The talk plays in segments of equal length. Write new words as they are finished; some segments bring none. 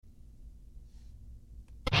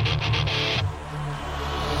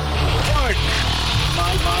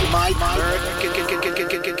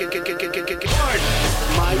My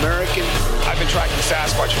American. I've been tracking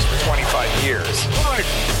Sasquatches for 25 years.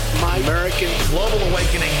 My American. Global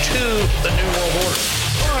awakening to the New World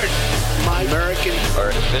Order. My American.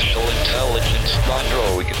 Artificial intelligence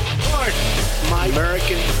android. My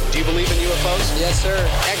American. Do you believe in UFOs? Yes, sir.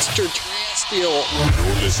 Extraterrestrial.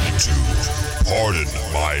 You're listening to Pardon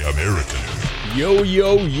My American. Yo,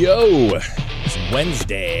 yo, yo. It's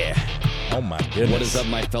Wednesday. Oh, my goodness. What is up,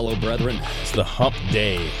 my fellow brethren? It's the hump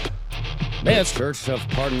day. Man, the Church of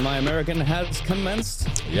Pardon My American has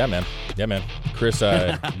commenced. Yeah, man. Yeah, man. Chris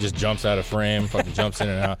just jumps out of frame, fucking jumps in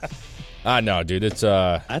and out. No, dude, it's...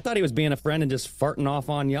 I thought he was being a friend and just farting off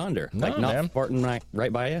on yonder. No, like, not man. farting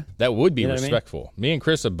right by you. That would be You know what I mean? respectful. Me and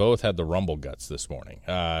Chris have both had the rumble guts this morning.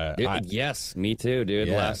 Yes, me too, dude.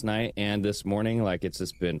 Yeah. Last night and this morning, like, it's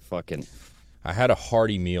just been fucking... I had a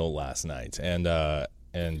hearty meal last night, and I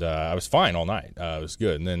was fine all night. It was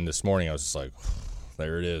good. And then this morning, I was just like,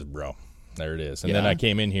 there it is, bro. There it is. And then I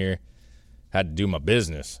came in here, had to do my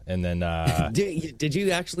business, and then... Did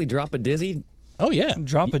you actually drop a dizzy? Oh, yeah.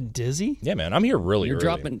 Drop a dizzy? Yeah, man. I'm here really You're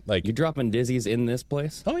early. you're dropping dizzies in this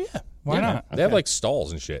place? Oh, yeah. Why Yeah, not? man. They have, like,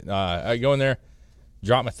 stalls and shit. I go in there,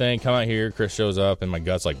 drop my thing, come out here, Chris shows up, and my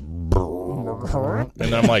gut's like... And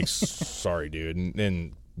then I'm like, sorry, dude. And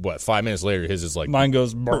then, 5 minutes later, his is like... Mine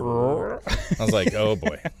goes... I was like, oh,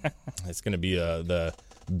 boy. It's going to be the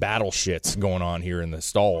battle shits going on here in the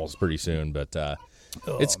stalls pretty soon, but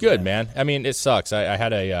it's good, man. I mean, it sucks. I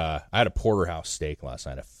had a porterhouse steak last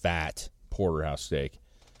night, a fat porterhouse steak.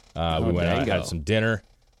 We went out, had some dinner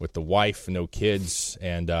with the wife, no kids,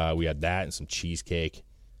 and we had that and some cheesecake,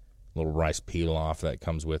 a little rice pilaf that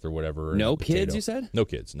comes with or whatever. No potato. kids, you said? No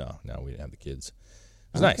kids. No, we didn't have the kids.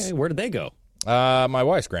 It was nice. Where did they go? My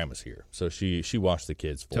wife's grandma's here, so she washed the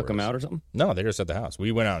kids for us. Took them out or something? No, they're just at the house.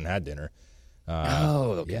 We went out and had dinner.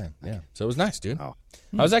 Okay. Yeah. So it was nice, dude. Oh.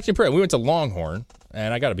 I was actually impressed. We went to Longhorn,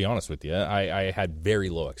 and I got to be honest with you, I had very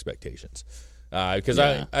low expectations because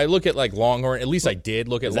I look at like Longhorn. At least I did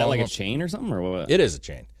look at Is that Longhorn. like a chain or something, or what? It is a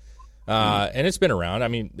chain, and it's been around. I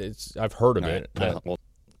mean, I've heard of it. But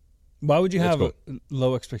Why would you have cool.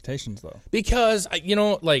 low expectations, though? because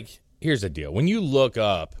here's the deal: when you look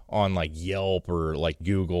up on like Yelp or like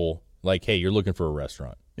Google, like, hey, you're looking for a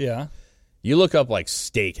restaurant. Yeah. You look up like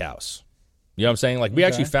steakhouse. You know what I'm saying? Like, we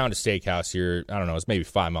actually found a steakhouse here. I don't know. It's maybe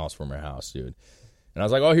 5 miles from our house, dude. And I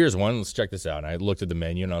was like, oh, here's one. Let's check this out. And I looked at the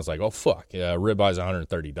menu, and I was like, oh, fuck. Ribeye's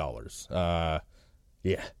 $130.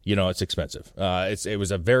 Yeah, it's expensive. It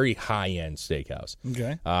was a very high-end steakhouse.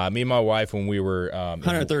 Okay. Me and my wife, when we were...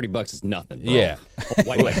 $130 is nothing, bro. Yeah.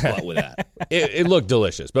 Wipe my butt with that. It looked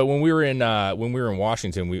delicious. But when we were in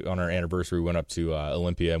Washington, on our anniversary, we went up to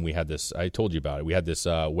Olympia, and we had this. I told you about it. We had this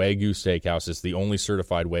Wagyu steakhouse. It's the only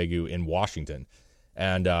certified Wagyu in Washington,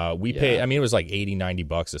 and we paid. I mean, it was like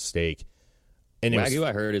 $80-$90 a steak. And Wagyu,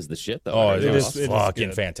 I heard, is the shit though. Oh, Right? it was is fucking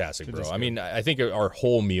good. fantastic, bro. is I mean, I think our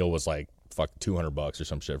whole meal was like $200 or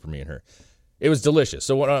some shit for me and her. It was delicious.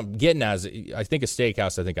 So what I'm getting at is, I think a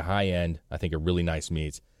steakhouse. I think a high end. I think a really nice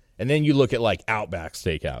meats. And then you look at like Outback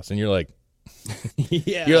Steakhouse, and you're like.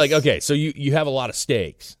 Yes. You're like, okay, so you have a lot of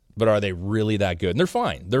steaks, but are they really that good? And they're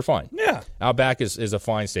fine. They're fine. Yeah. Outback is a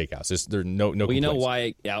fine steakhouse. They're no Well, you know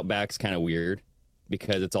complaints. why Outback's kind of weird?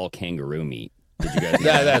 Because it's all kangaroo meat. Did you guys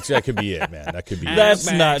know? that could be it, man. That could be it. That's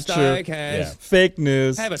Outback not true. Steakhouse. Yeah. Fake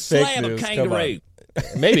news. Have a Fake slab of news. Come kangaroo. on.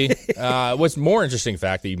 Maybe. What's more interesting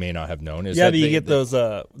fact that you may not have known is Yeah, that but you they- get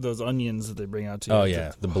those onions that they bring out to you. Oh,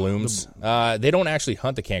 yeah, the blooms. They don't actually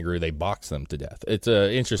hunt the kangaroo. They box them to death. It's an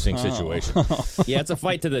interesting situation. Yeah, it's a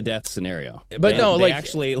fight to the death scenario. But they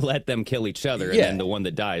actually let them kill each other, and Yeah. then the one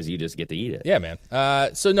that dies, you just get to eat it. Yeah, man.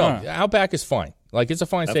 Outback is fine. Like, it's a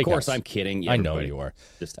fine steakhouse. Of course, I'm kidding. I know Everybody you are.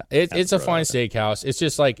 Just It's a fine steakhouse. It's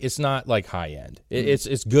just like, it's not like high end.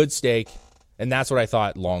 It's good steak, and that's what I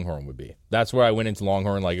thought Longhorn would be. That's where I went into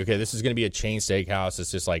Longhorn. Like, okay, this is going to be a chain steakhouse.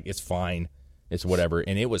 It's just like, it's fine. It's whatever.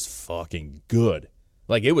 And it was fucking good.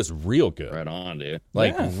 Like, it was real good. Right on, dude.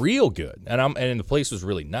 Like, real good. And the place was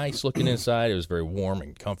really nice looking inside. It was very warm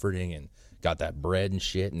and comforting, and got that bread and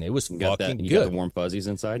shit, and it was fucking You good. got the warm fuzzies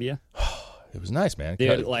inside you? It was nice, man.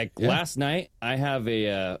 Dude, last night, I have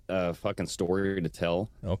a fucking story to tell.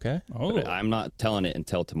 Okay. But I'm not telling it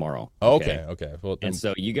until tomorrow. Okay. Well, And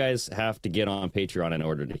so you guys have to get on Patreon in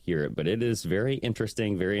order to hear it. But it is very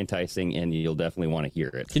interesting, very enticing, and you'll definitely want to hear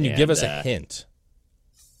it. can you give us a hint?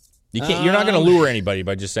 You can't. You're not going to lure anybody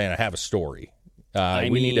by just saying I have a story. We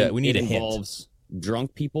need a hint. It involves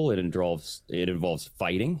drunk people. It involves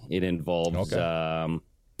fighting. It involves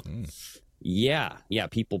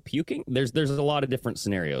people puking. There's a lot of different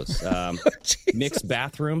scenarios. Mixed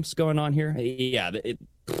bathrooms going on here. Yeah,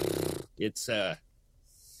 it's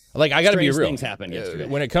Like, I got to be Strange real. things happened yesterday.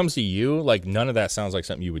 When it comes to you, like, none of that sounds like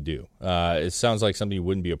something you would do. It sounds like something you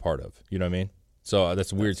wouldn't be a part of. You know what I mean? So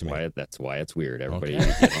that's weird to me. That's why it's weird. Everybody get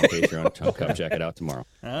on Patreon. Come check it out tomorrow.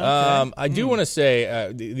 I do want to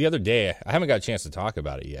say the other day, I haven't got a chance to talk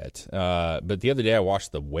about it yet, but the other day I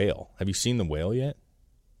watched The Whale. Have you seen The Whale yet?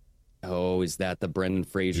 Oh, is that the Brendan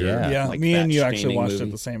Fraser? Yeah, like, me and you actually fat-shaming watched movie?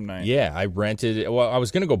 it the same night. Yeah, I rented it. Well, I was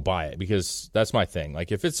going to go buy it because that's my thing.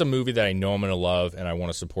 Like, if it's a movie that I know I'm going to love and I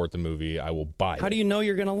want to support the movie, I will buy it. How do you know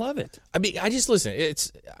you're going to love it? I mean, I just listen.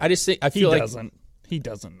 I just think I He feel like doesn't. He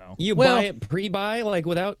doesn't know. You Well- buy it pre-buy, like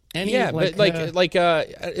without any. yeah, but like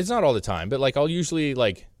it's not all the time. But like, I'll usually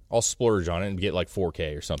I'll splurge on it and get like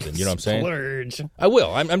 4K or something. You know what I'm saying? splurge. I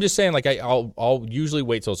will. I'm just saying, like, I'll usually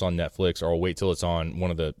wait till it's on Netflix, or I'll wait till it's on one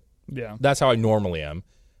of the. Yeah. That's how I normally am.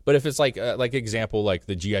 But if it's like example, like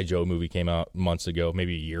the G.I. Joe movie came out months ago,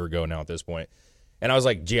 maybe a year ago now at this point, and I was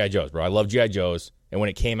like, G.I. Joes, bro. I love G.I. Joes, and when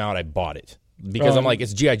it came out, I bought it because I'm like,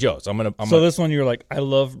 it's G.I. Joes. This one, you're like, I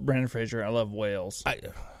love Brendan Fraser. I love whales. I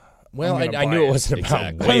knew buy it wasn't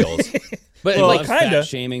about Exactly. whales, but Well, like, kinda.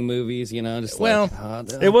 Shaming movies, you know, just Well,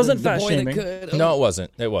 it wasn't the boy that fat-shaming. could. no, it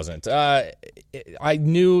wasn't. It wasn't. I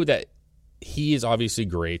knew that he is obviously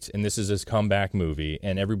great, and this is his comeback movie,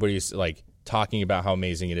 and everybody's like talking about how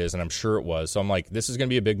amazing it is, and I'm sure it was. So I'm like, this is going to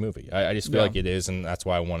be a big movie. I just feel like it is, and that's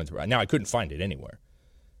why I wanted to. Now, I couldn't find it anywhere.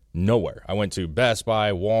 Nowhere. I went to Best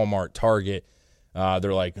Buy, Walmart, Target.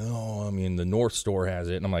 They're like, oh, I mean, the North Store has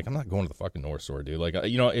it. And I'm like, I'm not going to the fucking North Store, dude. Like,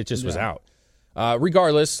 it just was out.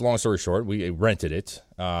 Regardless, long story short, we rented it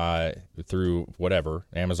through whatever,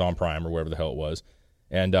 Amazon Prime or whatever the hell it was.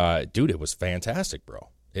 And, dude, it was fantastic, bro.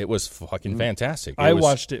 It was fucking fantastic. I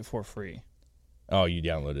watched it for free. Oh, you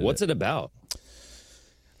downloaded it. What's it about?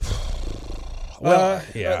 Well,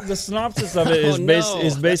 yeah. The synopsis of it is Oh,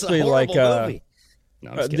 is no, basically that's a like horrible movie.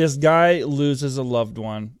 No, I'm just kidding. this guy loses a loved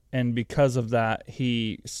one, and because of that,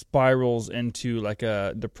 he spirals into like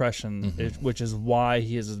a depression, which is why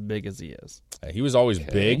he is as big as he is. He was always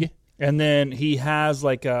big. And then he has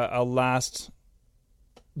like a last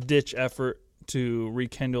ditch effort to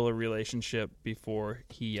rekindle a relationship before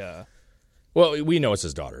he. Well, we know it's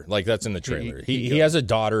his daughter. Like, that's in the trailer. He has a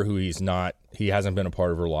daughter who he hasn't been a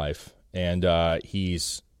part of her life. And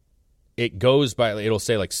it goes by, it'll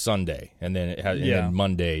say like Sunday, and then and then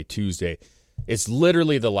Monday, Tuesday. It's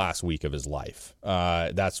literally the last week of his life.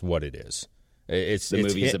 That's what it is. It's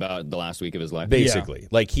movie's about the last week of his life. basically.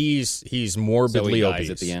 Like, he's morbidly So he dies obese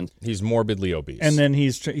at the end? He's morbidly obese, And then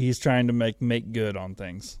he's trying to make good on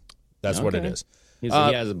things. that's what it Okay. is. He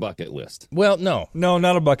has a bucket list. Well, no,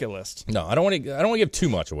 Not a bucket list. no, I don't want to give too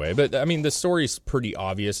much away, but I mean, the story's pretty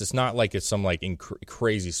obvious. It's not like it's some like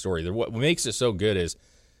crazy story. What makes it so good is,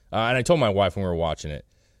 and I told my wife when we were watching it,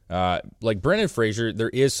 like Brendan Fraser, there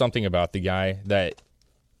is something about the guy that,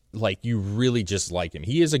 like, you really just like him.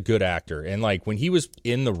 He is a good actor, and like when he was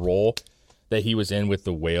in the role that he was in with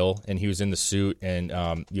The Whale, and he was in the suit, and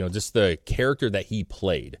just the character that he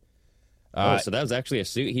played. So that was actually a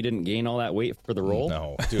suit. He didn't gain all that weight for the role.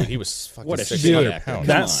 No, dude, he was fucking What a 600 shit. pounds. Come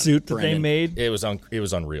That on, suit that Brendan. they made, It was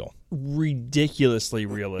unreal. ridiculously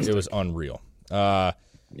realistic. It was unreal.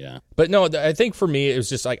 Yeah. But no, I think for me, it was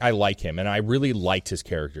just like I like him, and I really liked his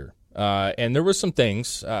character. And there were some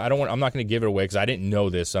things I'm not going to give it away because I didn't know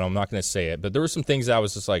this, and I'm not going to say it. But there were some things that I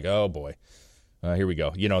was just like, oh boy, here we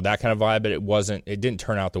go, that kind of vibe. But it didn't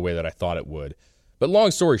turn out the way that I thought it would. But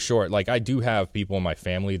long story short, like, I do have people in my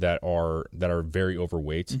family that are very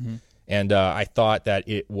overweight, and I thought that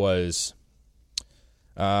it was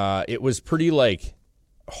pretty like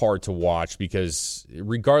hard to watch because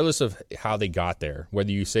regardless of how they got there,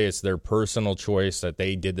 whether you say it's their personal choice that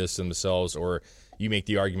they did this themselves, or you make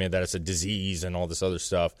the argument that it's a disease and all this other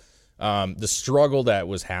stuff, the struggle that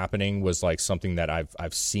was happening was like something that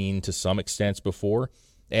I've seen to some extent before,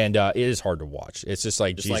 and it is hard to watch. It's just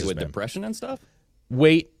like, Just Jesus, like with man. depression and stuff?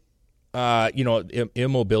 Weight,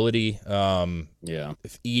 immobility, Yeah.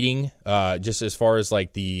 eating, just as far as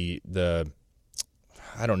like the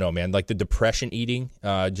I don't know, man, like the depression eating,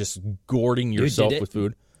 just gourding yourself with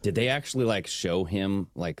food. Did they actually like show him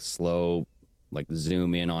like slow, like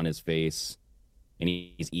zoom in on his face, and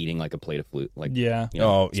he's eating like a plate of flute? Like, Yeah.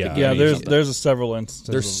 Oh, yeah. Yeah, I mean, there's several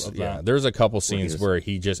instances of that. There's a couple scenes just- where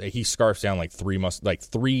he scarfs down like three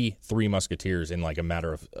musketeers in like a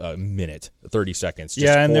matter of a minute, 30 seconds. Just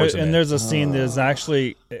Yeah, pours them in. there's a scene that is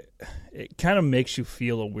actually it kind of makes you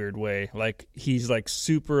feel a weird way. Like, he's like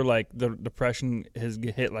super, like, the depression has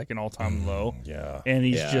hit like an all-time low. Yeah. And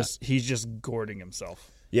he's Yeah. just gourding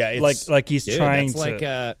himself. Yeah, it's Like he's dude, trying that's to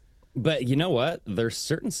like But you know what? There's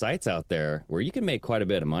certain sites out there where you can make quite a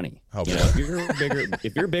bit of money. Oh, you know, if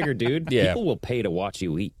you're a bigger dude, Yeah. people will pay to watch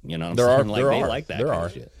you eat. You know what I'm There saying? are- Like, there they are. like that There kind are.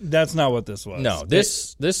 of shit. That's not what this was. No,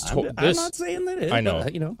 this I'm not saying that it is. I know.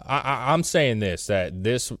 But, you know. I'm saying that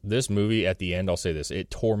this movie at the end, I'll say this, it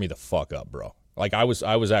tore me the fuck up, bro. Like I was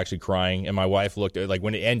actually crying, and my wife looked at like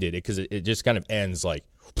when it ended, because it just kind of ends like,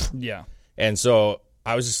 Yeah. and so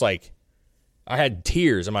I was just like, I had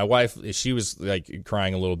tears, and my wife, she was like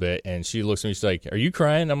crying a little bit, and she looks at me, she's like, "Are you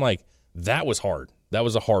crying?" I'm like, that was hard. That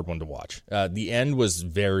was a hard one to watch. The end was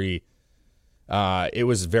very, it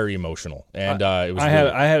was very emotional, and it was. I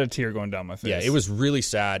had a tear going down my face. Yeah, it was really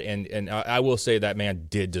sad, and I will say that man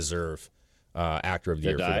did deserve Actor of the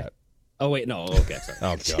Year for that. Oh wait, no. Okay, sorry.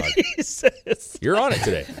 Oh God, Jesus. you're on it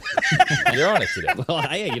today. You're on it today.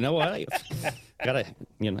 Well, you know what? Gotta,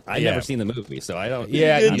 I've Yeah. never seen the movie, so I don't.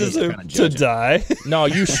 Yeah, It I'm just deserved kinda to judging. die. No,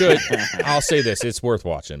 you should. I'll say this: it's worth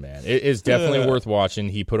watching, man. It is definitely worth watching.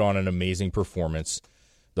 He put on an amazing performance.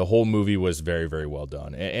 The whole movie was very, very well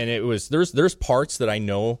done, and it was. There's parts that I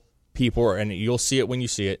know people are, and you'll see it when you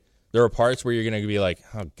see it. There are parts where you're going to be like,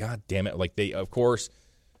 "Oh God damn it!" Like they, of course.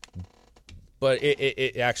 But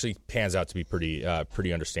it actually pans out to be pretty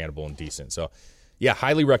understandable and decent. So, yeah,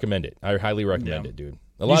 highly recommend it. I highly recommend it, dude.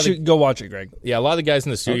 You should go watch it, Greg. A lot of the guys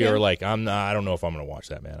in the studio are like, I don't know if I'm going to watch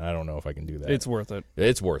that, man. I don't know if I can do that. It's worth it.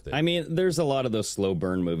 It's worth it. I mean, there's a lot of those slow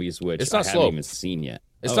burn movies which It's not I slow. haven't even seen yet.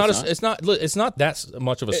 It's Oh, not. It's not that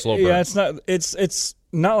much of a slow burn. Yeah, it's not. It's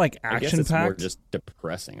not like I guess action it's more packed. just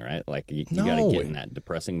depressing, right? Like you No. got to get in that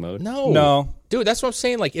depressing mode. No. Dude, that's what I'm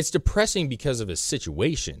saying. Like, it's depressing because of his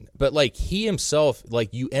situation, but like he himself,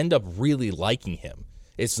 like you end up really liking him.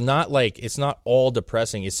 It's not all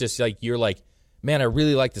depressing. It's just like you're like, man, I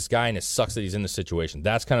really like this guy, and it sucks that he's in this situation.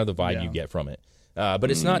 That's kind of the vibe you get from it.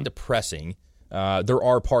 But it's not depressing. There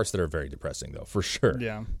are parts that are very depressing, though, for sure.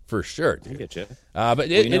 Yeah. For sure, I dude. get you. But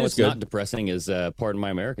You it know is what's good. not depressing is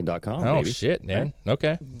pardonmyamerican.com. Oh, baby. shit, man.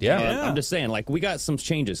 Okay. Yeah. I'm just saying, like, we got some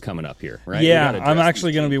changes coming up here, right? Yeah, We gotta I'm address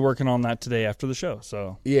actually these going to be working on that today after the show.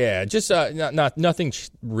 So Yeah, just nothing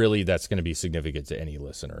really that's going to be significant to any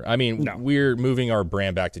listener. I mean, we're moving our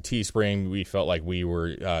brand back to Teespring. We felt like we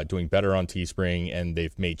were doing better on Teespring, and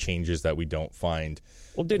they've made changes that we don't find.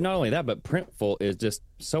 Well, dude, not only that, but Printful is just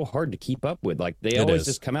so hard to keep up with. Like, they It always is.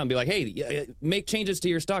 just come out and be like, hey, make changes to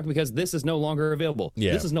your stock because this is no longer available.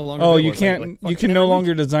 Yeah. This is no longer Oh, available. you It's can't. like, you fuck, can never no mind.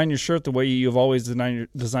 longer design your shirt the way you've always designed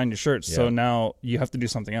your shirts. So Yeah. now you have to do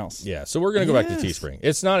something else. Yeah, so we're going to go back to Teespring.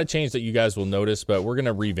 It's not a change that you guys will notice, but we're going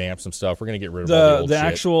to revamp some stuff. We're going to get rid of all the old The shit.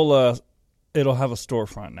 actual it'll have a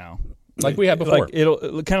storefront now, like we had before. like it'll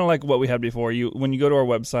kind of like what we had before. When you go to our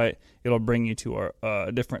website, it'll bring you to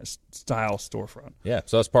our different style storefront. Yeah,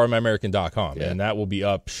 so that's pardonmyamerican.com, and that will be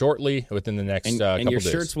up shortly within the next And couple your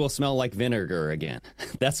days. shirts will smell like vinegar again.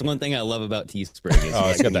 That's one thing I love about Teespring. Is Oh,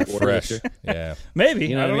 it's got like, that fresh. Yeah, Maybe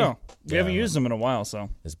You know I don't what I mean? know. We haven't used them in a while, so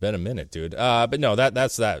it's been a minute, dude. But no,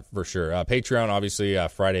 that's that for sure. Patreon, obviously,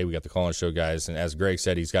 Friday we got the call-in show, guys, and as Greg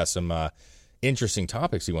said, he's got some interesting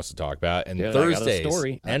topics he wants to talk about, and Yeah, I got a Thursdays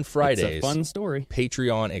story. and It's a Fridays, fun story.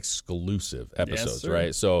 Patreon exclusive episodes, sir.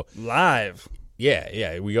 right? So live.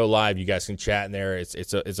 yeah, we go live. You guys can chat in there.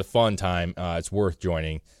 It's a fun time. It's worth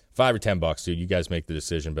joining. $5 or $10, dude. You guys make the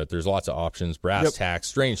decision, but there's lots of options. Brass Tacks,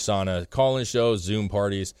 Strange Sauna, call-in shows, Zoom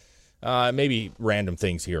parties, maybe random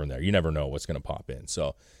things here and there. You never know what's going to pop in.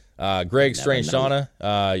 So, Greg, Strange Sauna,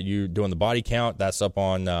 you doing the body count? That's up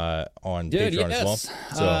on Dude, Patreon as well.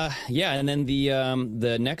 So, yeah, and then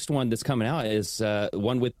the next one that's coming out is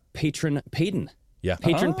one with Patron Payton. yeah.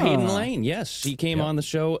 Patron Payton Lane. Yes, she came on the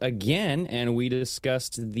show again, and we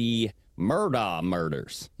discussed the Murdaugh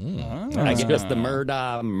murders. I guess the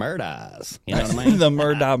Murdaugh murders. You know what I mean? The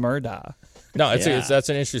Murda. No, that's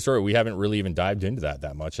an interesting story. We haven't really even dived into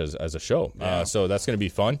that much as a show. So that's going to be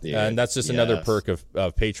fun. Yeah. And that's just another Yes. perk of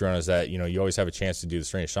Patreon is that, you always have a chance to do the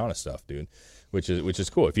Strange Sauna stuff, dude, which is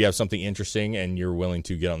cool. If you have something interesting and you're willing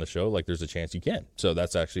to get on the show, like there's a chance you can. So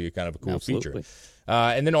that's actually kind of a cool Absolutely. feature.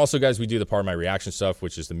 And then also, guys, we do the Part of My Reaction stuff,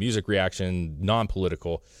 which is the music reaction,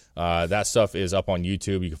 non-political. That stuff is up on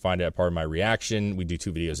YouTube. You can find it at Part of My Reaction. We do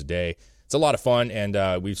 2 videos a day. It's a lot of fun, and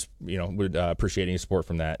would appreciate any support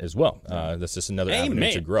from that as well. That's just another avenue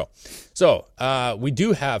Amen. to grow. So we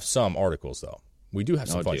do have some articles, though. We do have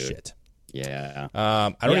some fun dude. shit. Yeah.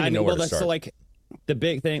 I don't even know where to that's start. So, like, the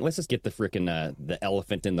big thing, let's just get the freaking the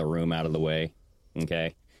elephant in the room out of the way.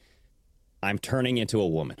 Okay. I'm turning into a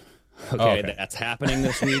woman. Okay, that's happening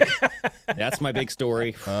this week. That's my big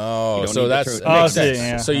story. Oh, You don't so need that's to makes see, sense.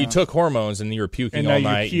 yeah. So you took hormones and you were puking And now all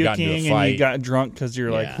you're night. You got into puking a fight. and you got drunk because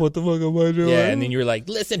you're like, Yeah. what the fuck am I doing? Yeah, and then you're like,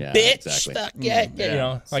 listen, Yeah, bitch, exactly. fuck yeah. You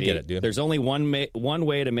know, I See, get it, dude. There's only one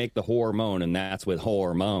way to make the hormone, and that's with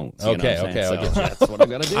hormones. You know Okay, what I'm okay, saying? okay. So that's what I'm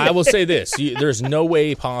gonna do. I will say this: there's no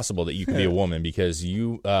way possible that you can be a woman because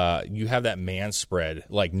you have that man spread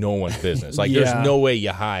like no one's business. Like Yeah. there's no way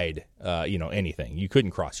you hide, anything. You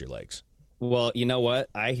couldn't cross your legs. Well, you know what?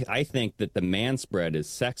 I think that the man spread is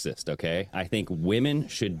sexist, okay? I think women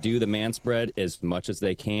should do the man spread as much as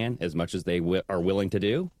they can, as much as they are willing to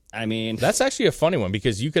do. I mean, That's actually a funny one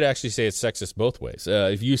because you could actually say it's sexist both ways.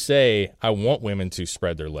 If you say I want women to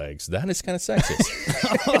spread their legs, that is kind of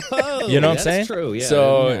sexist. You know what I'm that's saying? true, yeah.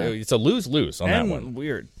 So Yeah. it's a lose-lose on and that one.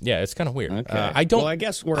 weird. Yeah, it's kind of weird. okay. I don't. Well, I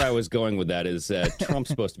guess where I was going with that is Trump's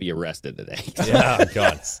supposed to be arrested today. Yeah,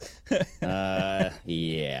 God.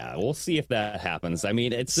 Yeah, we'll see if that happens. I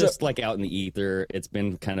mean, it's just like out in the ether. It's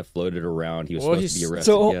been kind of floated around. He was Well, supposed to be he's-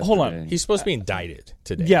 arrested. So, hold on. yesterday. He's supposed to be indicted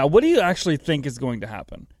today. Yeah, what do you actually think is going to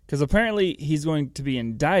happen? Because apparently he's going to be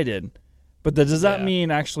indicted, but does that Yeah.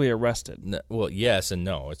 mean actually arrested? Well, yes and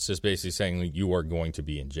no. It's just basically saying like, you are going to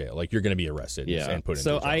be in jail. Like you're going to be arrested and put in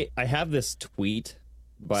So jail. I have this tweet.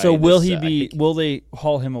 By So will this, he I be? think- Will they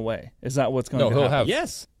haul him away? Is that what's going No, to he'll happen?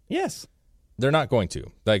 have. Yes. They're not going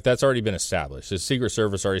to. Like that's already been established. The Secret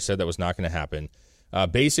Service already said that was not going to happen.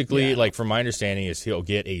 Basically, like from my understanding, is he'll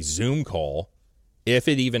get a Zoom call if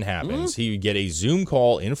it even happens. He would get a Zoom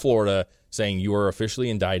call in Florida saying you are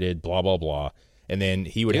officially indicted. Blah blah blah. And then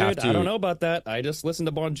he would have Dude, to. I don't know about that. I just listened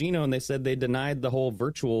to Bongino, and they said they denied the whole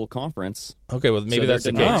virtual conference. Okay, well maybe So that's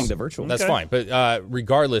the they're denying case. the virtual. That's Okay. fine. But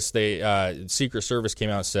regardless, they Secret Service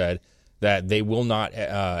came out and said that they will not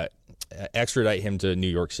extradite him to New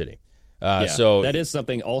York City. So that is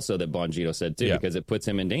something also that Bongino said too, Yeah. because it puts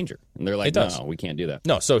him in danger. And they're like, It does. no, we can't do that.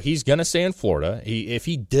 no, so he's gonna stay in Florida. If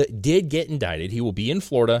he did get indicted, he will be in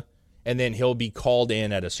Florida, and then he'll be called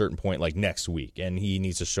in at a certain point, like next week, and he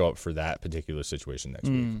needs to show up for that particular situation next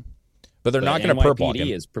week. But they're not going to perp walk him.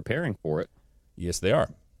 NYPD is preparing for it. Yes, they are.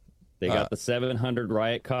 They got the 700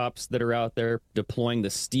 riot cops that are out there deploying the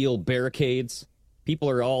steel barricades. People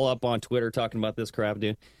are all up on Twitter talking about this crap,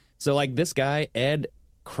 dude. So, like, this guy, Ed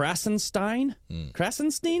Krasenstein?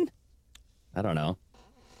 Krasenstein? I don't know.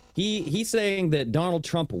 He's saying that Donald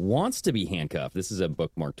Trump wants to be handcuffed. This is a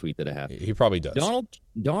bookmark tweet that I have. He probably does.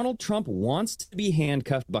 Donald Trump wants to be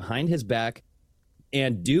handcuffed behind his back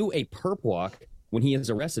and do a perp walk when he is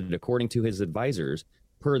arrested, according to his advisors,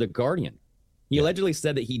 per The Guardian. He allegedly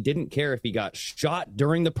said that he didn't care if he got shot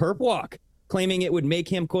during the perp walk, claiming it would make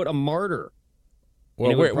him, quote, a martyr. Well,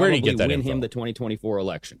 And it would where did he probably get that win info? him the 2024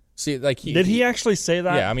 election. See, like Did he actually say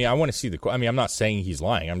that? Yeah, I mean, I want to see the quote. I mean, I'm not saying he's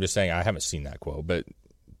lying. I'm just saying I haven't seen that quote, but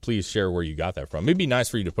please share where you got that from. It'd be nice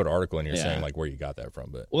for you to put an article in here Yeah. saying like where you got that from.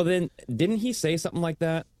 But Well, then, didn't he say something like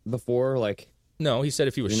that before? Like, no, he said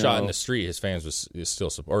if he was You shot in know- the street, his fans would still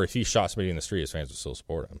support. Or if he shot somebody in the street, his fans would still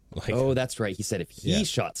support him. Like, oh, that's right. He said if he Yeah.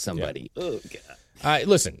 shot somebody. Oh, God.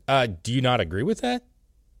 listen, do you not agree with that?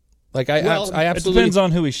 Like, I Well, It absolutely depends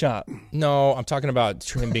on who he shot. No, I'm talking about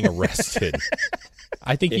him being arrested.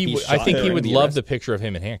 I think If he he's would. I shot think he during would the love arrest. the picture of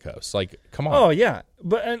him in handcuffs. Like, come on. Oh yeah,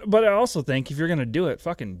 but I also think if you're gonna do it,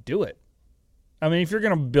 fucking do it. I mean, if you're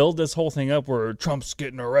gonna build this whole thing up where Trump's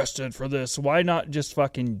getting arrested for this, why not just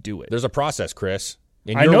fucking do it? There's a process, Chris.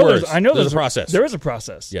 In I your know words, there's there's a process. There is a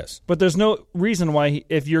process. Yes. But there's no reason why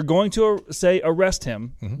if you're going to say arrest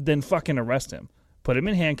him, Mm-hmm. then fucking arrest him. Put him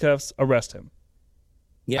in handcuffs, arrest him.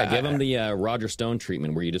 Yeah, give him the Roger Stone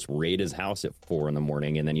treatment where you just raid his house at 4 a.m.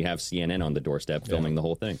 and then you have CNN on the doorstep filming the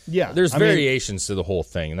whole thing. Yeah. There's I mean, variations to the whole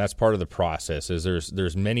thing, and that's part of the process. Is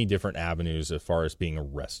there's many different avenues as far as being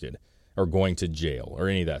arrested or going to jail or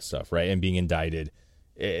any of that stuff, right? And being indicted.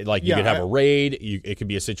 Like you Yeah, could have a raid. It could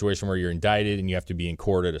be a situation where you're indicted and you have to be in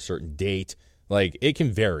court at a certain date. Like it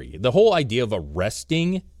can vary. The whole idea of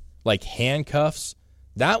arresting, like handcuffs,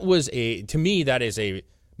 that is a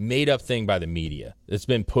made up thing by the media. It's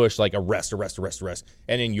been pushed like arrest.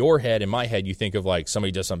 And in your head, in my head, you think of like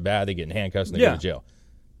somebody does something bad, they get in handcuffs and they go to jail.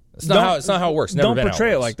 It's not how it works. Never Don't been how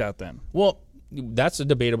portray it works. like that then. Well, that's a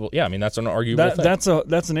debatable. Yeah, I mean that's an arguable thing.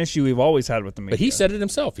 That's an issue we've always had with the media. But he said it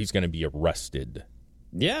himself. He's going to be arrested.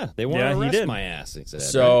 Yeah, they want Yeah, to he arrest did. my ass. He said,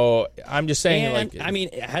 So I'm just saying, and, like, I mean,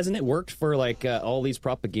 hasn't it worked for like all these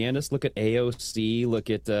propagandists? Look at AOC. Look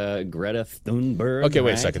at Greta Thunberg. okay,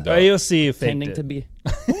 wait a right? second though. AOC faked Pretending it. to be.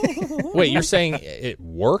 Wait, you're saying it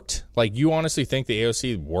worked? Like, you honestly think the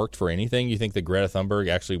AOC worked for anything? You think the Greta Thunberg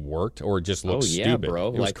actually worked, or it just looked Oh yeah, stupid? bro.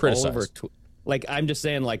 It was like criticized. all over. Like I'm just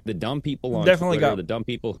saying, like the dumb people on Definitely Twitter, got- the dumb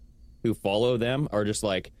people who follow them are just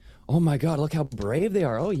like, oh my God, look how brave they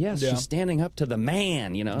are. Oh yes, Yeah. she's standing up to the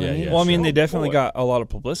man. You know. what I Yeah, mean? yeah. Well, I mean, Oh, they definitely boy. got a lot of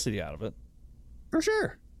publicity out of it. For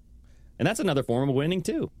sure. And that's another form of winning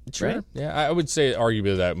too. Right? Yeah, I would say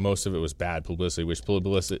arguably that most of it was bad publicity, which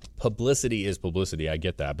publicity is publicity. I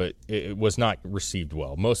get that, but it was not received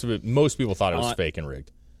well. Most people thought it was fake and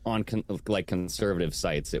rigged. On conservative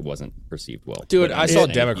sites, it wasn't perceived well. Dude, But I I'm saw saying,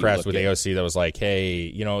 you Democrats look with at- AOC that was like,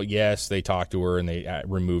 hey, yes, they talked to her and they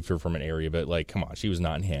removed her from an area, but like, come on, she was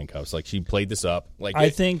not in handcuffs. Like, she played this up. Like, I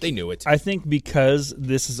think they knew it. I think because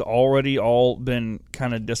this has already all been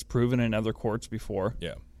kind of disproven in other courts before.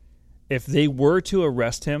 Yeah. If they were to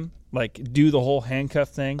arrest him, like do the whole handcuff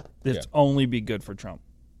thing, it's Yeah. only be good for Trump.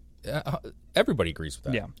 Everybody agrees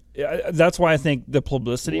with that. Yeah, that's why I think the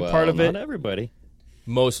publicity Well, part of it. Not everybody.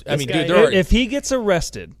 I mean, guy- dude, there are, If he gets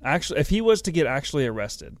arrested, actually, if he was to get actually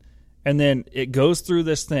arrested, and then it goes through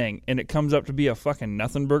this thing and it comes up to be a fucking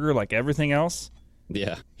nothing burger like everything else,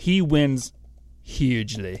 Yeah. he wins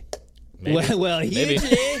hugely. maybe. Well, Maybe.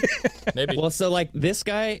 Maybe. Well, so like this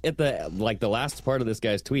guy at the last part of this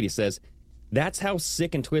guy's tweet, he says, "That's how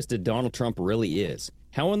sick and twisted Donald Trump really is.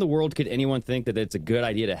 How in the world could anyone think that it's a good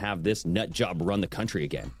idea to have this nut job run the country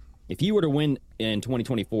again? If he were to win in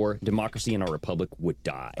 2024, democracy in our republic would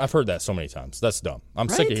die." I've heard that so many times. That's dumb. I'm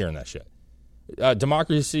sick of Right? hearing that shit.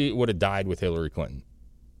 Democracy would have died with Hillary Clinton.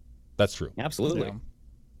 That's true. Absolutely.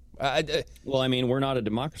 Well, I mean, we're not a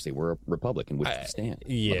democracy; we're a republic in which we stand.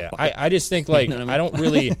 Yeah, I just think like You know what I I don't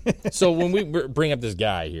really. So when we bring up this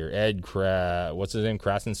guy here, what's his name,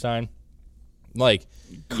 Krasenstein, like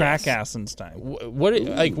Krasenstein.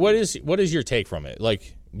 what is your take from it?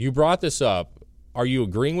 Like, you brought this up. Are you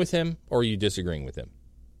agreeing with him or are you disagreeing with him?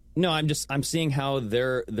 No, I'm seeing how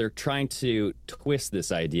they're trying to twist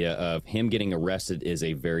this idea of him getting arrested is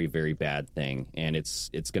a very, very bad thing, and it's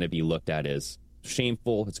going to be looked at as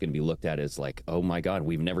shameful. It's going to be looked at as like, oh my God,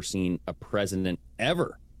 we've never seen a president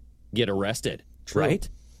ever get arrested, right?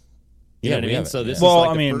 You know what I mean? haven't. So this is Well, like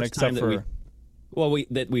I the mean, first except time for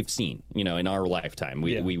that we've seen, in our lifetime.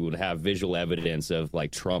 We would have visual evidence of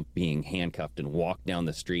like Trump being handcuffed and walked down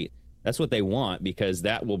the street. That's what they want, because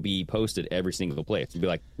that will be posted every single place. You'd be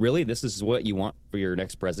like, really? This is what you want for your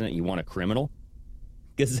next president? You want a criminal?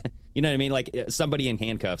 Because, you know what I mean? Like, somebody in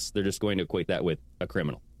handcuffs, they're just going to equate that with a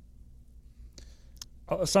criminal.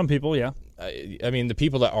 some people, yeah. I mean, the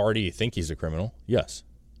people that already think he's a criminal, yes.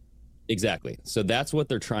 Exactly. So that's what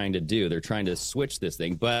they're trying to do. They're trying to switch this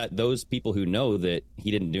thing. But those people who know that he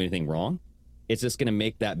didn't do anything wrong, it's just going to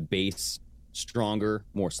make that base stronger,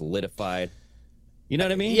 more solidified. You know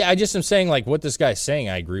what I mean? Yeah, I just am saying, like, what this guy's saying,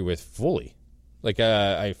 I agree with fully. Like,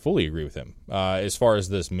 I fully agree with him. As far as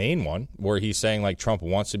this main one, where he's saying, like, Trump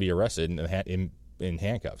wants to be arrested in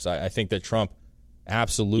handcuffs. I think that Trump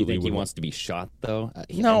absolutely You think he would wants to be shot, though?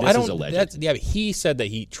 No, this I don't. Is alleged. But he said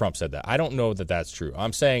that Trump said that. I don't know that that's true.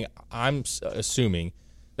 I'm saying, I'm assuming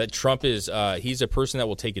that Trump is, he's a person that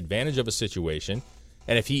will take advantage of a situation.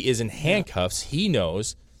 And if he is in handcuffs, he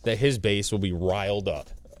knows that his base will be riled up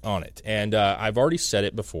on it. And I've already said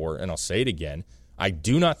it before, and I'll say it again. I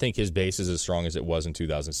do not think his base is as strong as it was in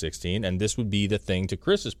 2016. And this would be the thing, to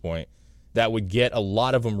Chris's point, that would get a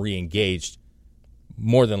lot of them re-engaged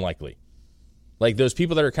more than likely. Like, those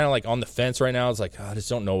people that are kind of like on the fence right now, it's like, I just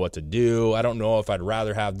don't know what to do. I don't know if I'd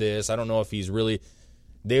rather have this. I don't know if he's really.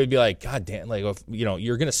 They would be like, God damn, like, if,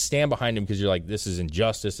 you're going to stand behind him because you're like, this is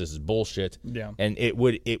injustice, this is bullshit. Yeah. And it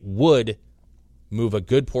would move a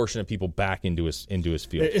good portion of people back into his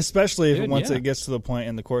field. Especially if Dude, once yeah. it gets to the point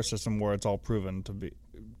in the court system where it's all proven to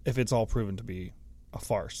be a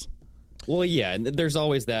farce. Well, yeah, and there's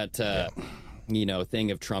always that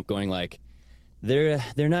thing of Trump going like, they're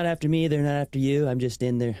not after me, they're not after you. I'm just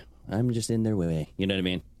in their way. You know what I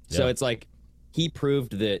mean? Yeah. So it's like he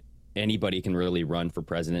proved that anybody can really run for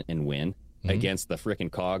president and win against the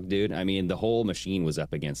frickin' cog dude. I mean, the whole machine was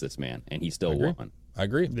up against this man, and he still won. I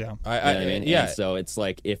agree. Yeah. You know what I mean? Yeah. And so it's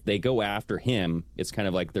like if they go after him, it's kind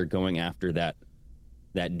of like they're going after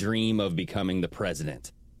that dream of becoming the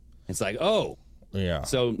president. It's like, oh, Yeah.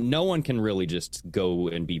 so no one can really just go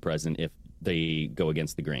and be president if they go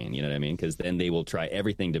against the grain. You know what I mean? Because then they will try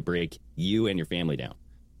everything to break you and your family down.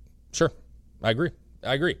 Sure. I agree.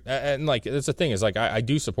 And like, that's the thing is, like, I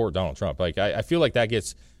do support Donald Trump. Like, I feel like that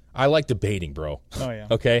gets, I like debating, bro. Oh, yeah.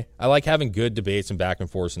 Okay? I like having good debates and back and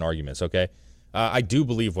forth and arguments, okay? I do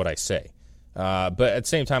believe what I say. But at the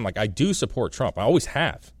same time, like, I do support Trump. I always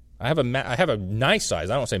have. I have a nice size.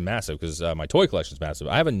 I don't say massive because my toy collection is massive.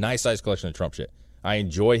 I have a nice size collection of Trump shit. I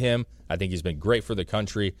enjoy him. I think he's been great for the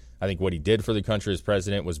country. I think what he did for the country as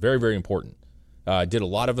president was very, very important. Did a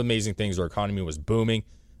lot of amazing things. Our economy was booming.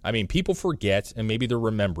 I mean, people forget, and maybe they're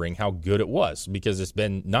remembering how good it was because it's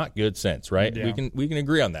been not good since, right? Yeah. We can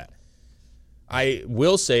agree on that. I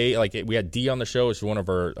will say, like, we had Dee on the show. She's one of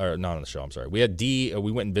our, or not on the show, I'm sorry. We had Dee.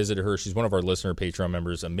 We went and visited her. She's one of our listener Patreon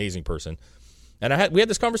members, amazing person. And we had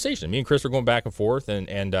this conversation. Me and Chris were going back and forth,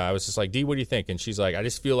 and I was just like, Dee, what do you think? And she's like, I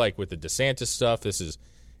just feel like with the DeSantis stuff,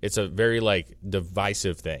 it's a very, like,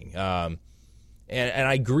 divisive thing. And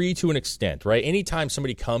I agree to an extent, right? Anytime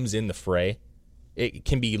somebody comes in the fray, it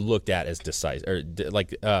can be looked at as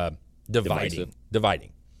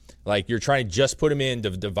dividing. Like, you're trying to just put him in to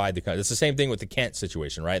divide the country. It's the same thing with the Kent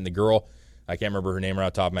situation, right? And the girl, I can't remember her name right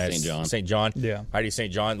off the top of my head. St. John. Yeah. Heidi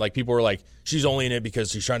St. John. Like, people were like, she's only in it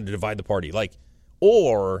because she's trying to divide the party. Like,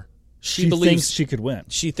 or she believes thinks she could win.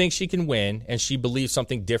 She thinks she can win, and she believes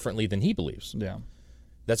something differently than he believes. Yeah.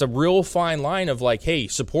 That's a real fine line of like, hey,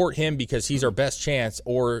 support him because he's our best chance,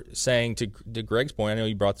 or saying to Greg's point, I know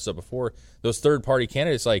you brought this up before, those third-party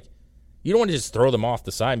candidates, like, you don't want to just throw them off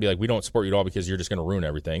the side and be like, we don't support you at all because you're just going to ruin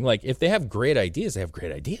everything. Like, if they have great ideas, they have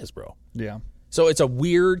great ideas, bro. Yeah. So it's a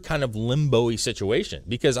weird kind of limbo-y situation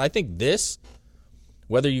because I think this,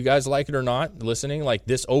 whether you guys like it or not, listening, like,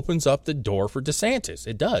 this opens up the door for DeSantis.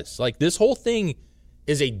 It does. Like, this whole thing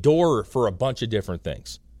is a door for a bunch of different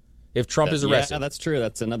things. If Trump is arrested. Yeah, that's true.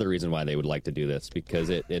 That's another reason why they would like to do this, because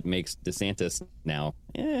it makes DeSantis now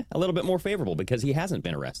a little bit more favorable because he hasn't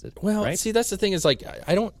been arrested. Well, right? see, that's the thing is, like,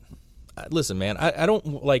 I don't listen, man. I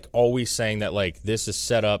don't like always saying that, like, this is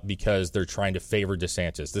set up because they're trying to favor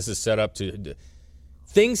DeSantis. This is set up to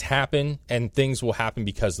things happen, and things will happen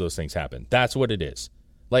because those things happen. That's what it is.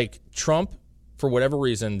 Like, Trump, for whatever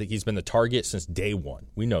reason, he's been the target since day one.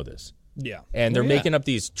 We know this. Yeah. And they're making up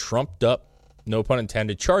these trumped up, no pun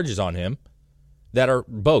intended, charges on him that are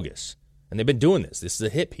bogus. And they've been doing this. This is a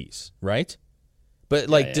hit piece, right? But,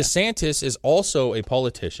 like, DeSantis is also a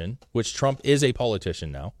politician, which Trump is a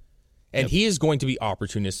politician now. And he is going to be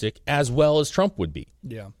opportunistic as well as Trump would be.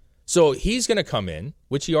 Yeah. So he's going to come in,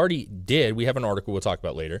 which he already did. We have an article we'll talk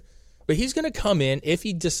about later. But he's going to come in if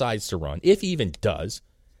he decides to run, if he even does.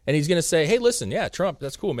 And he's going to say, hey, listen, yeah, Trump,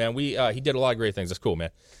 that's cool, man. He did a lot of great things. That's cool, man.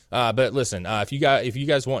 But listen, if you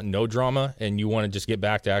guys want no drama and you want to just get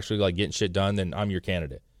back to actually, like, getting shit done, then I'm your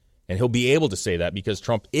candidate. And he'll be able to say that because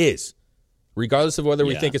Trump is, regardless of whether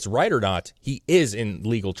we think it's right or not, he is in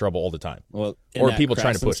legal trouble all the time. Well, or people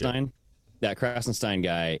trying to push it. That Krassenstein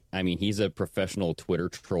guy, I mean, he's a professional Twitter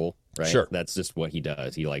troll, right? Sure. That's just what he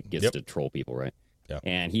does. He, like, gets to troll people, right? Yeah.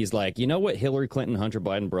 And he's like, you know what Hillary Clinton, Hunter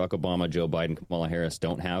Biden, Barack Obama, Joe Biden, Kamala Harris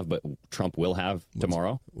don't have, but Trump will have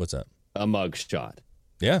tomorrow? What's that? A mug shot.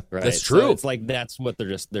 Yeah, right? that's true. So it's like that's what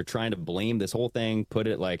they're trying to blame this whole thing, put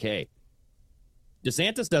it like, hey,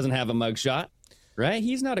 DeSantis doesn't have a mug shot, right?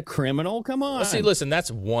 He's not a criminal. Come on. Well, see, listen, that's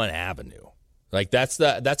one avenue. Like, that's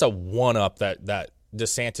a one-up that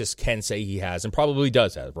DeSantis can say he has and probably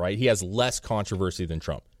does have, right? He has less controversy than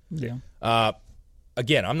Trump. Yeah.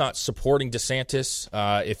 Again, I'm not supporting DeSantis.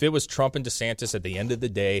 If it was Trump and DeSantis at the end of the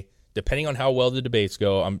day, depending on how well the debates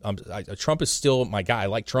go, Trump is still my guy. I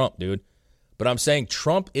like Trump, dude. But I'm saying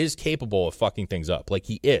Trump is capable of fucking things up. Like,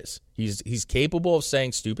 he is. He's capable of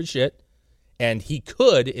saying stupid shit, and he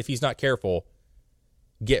could, if he's not careful,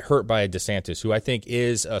 get hurt by a DeSantis, who I think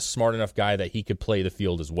is a smart enough guy that he could play the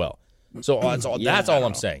field as well. So that's all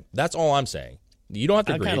I'm saying. That's all I'm saying. You don't have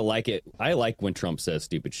to agree. I kind of like it. I like when Trump says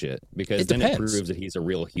stupid shit because then it proves that he's a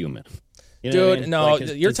real human. You know Dude, what I mean? no,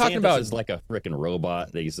 like, you're talking about is like a freaking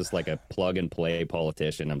robot. That he's just like a plug and play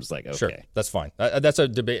politician. I'm just like, okay, sure, that's fine. That's a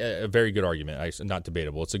debate, a very good argument. Not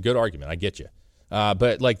debatable. It's a good argument. I get you.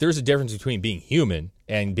 But, like, there's a difference between being human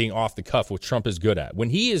and being off the cuff, which Trump is good at. When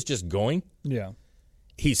he is just going,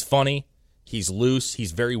 he's funny, he's loose,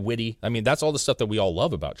 he's very witty. I mean, that's all the stuff that we all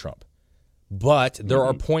love about Trump. But there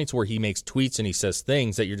are points where he makes tweets and he says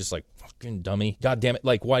things that you're just like, fucking dummy. God damn it.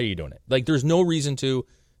 Like, why are you doing it? Like, there's no reason to.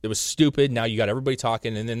 It was stupid. Now you got everybody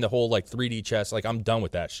talking, and then the whole, like, 3D chess. Like, I'm done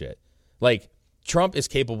with that shit. Like, Trump is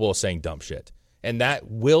capable of saying dumb shit. And that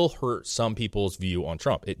will hurt some people's view on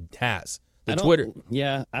Trump. It has. Twitter.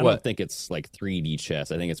 Yeah, I don't think it's like 3D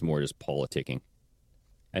chess. I think it's more just politicking.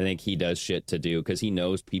 I think he does shit to do because he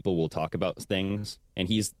knows people will talk about things, and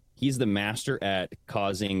he's the master at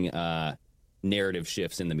causing narrative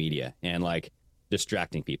shifts in the media and, like,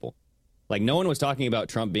 distracting people. Like, no one was talking about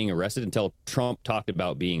Trump being arrested until Trump talked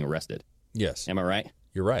about being arrested. Yes. Am I right?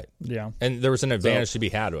 You're right. Yeah. And there was an advantage to be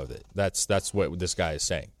had of it. That's what this guy is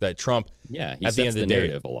saying. That Trump, he at sets the end of the day,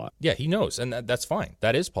 narrative a lot. Yeah, he knows, and that's fine.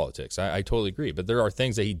 That is politics. I totally agree. But there are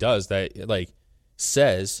things that he does that, like,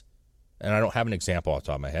 says, and I don't have an example off the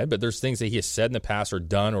top of my head, but there's things that he has said in the past or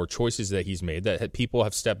done or choices that he's made that people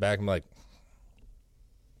have stepped back and been like,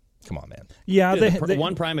 Come on, man. Yeah,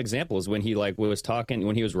 one prime example is when he was talking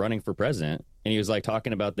when he was running for president, and he was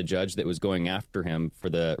talking about the judge that was going after him for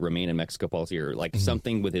the Remain in Mexico policy, or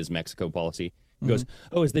something with his Mexico policy. He goes,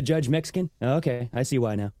 "Oh, is the judge Mexican? Oh, okay, I see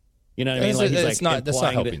why now." You know what I mean? That's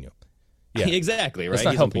not helping you. Yeah, exactly. Right.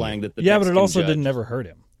 He's implying that the but it also judge didn't ever hurt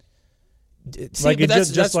him. See,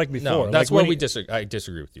 just like before. No, that's like where I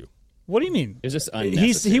disagree with you. What do you mean? It's just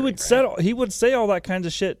unnecessary. He would say all that kinds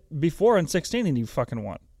of shit before in 16, and he fucking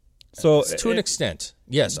won. So to an extent,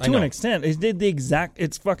 yes, I know. To an extent, he did the exact.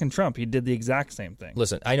 It's fucking Trump. He did the exact same thing.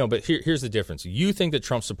 Listen, I know, but here's the difference. You think that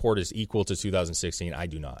Trump's support is equal to 2016? I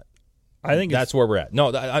do not. I think that's where we're at.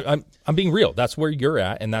 No, I'm being real. That's where you're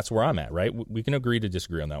at, and that's where I'm at. Right? We can agree to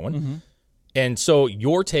disagree on that one. Mm-hmm. And so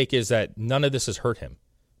your take is that none of this has hurt him.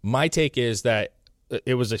 My take is that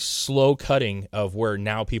it was a slow cutting of where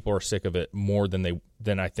now people are sick of it more than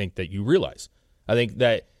I think that you realize. I think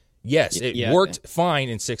that. Yes, it worked fine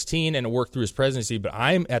in 16 and it worked through his presidency, but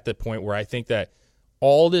I'm at the point where I think that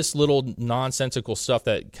all this little nonsensical stuff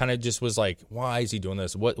that kind of just was like, why is he doing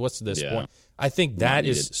this? What's this point? I think that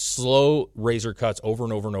is slow razor cuts over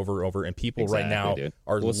and over and over and over, and people right now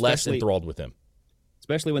are less enthralled with him.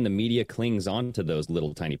 Especially when the media clings on to those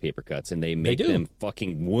little tiny paper cuts and they make them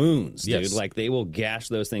fucking wounds, dude. Yes. Like they will gash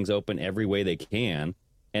those things open every way they can.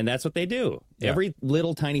 And that's what they do. Yeah. Every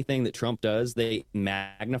little tiny thing that Trump does, they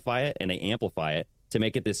magnify it and they amplify it to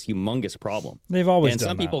make it this humongous problem. They've always done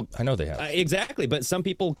some that. people, I know they have. Exactly. But some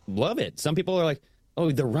people love it. Some people are like,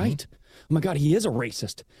 oh, they're right. Mm-hmm. Oh, my God, he is a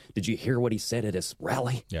racist. Did you hear what he said at his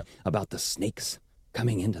rally about the snakes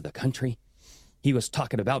coming into the country? He was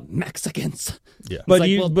talking about Mexicans. Yeah. But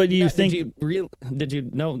you think... Did you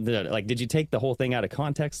know, did you take the whole thing out of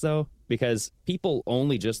context, though? Because people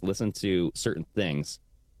only just listen to certain things.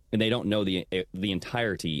 And they don't know the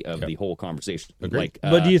entirety of the whole conversation. Agreed.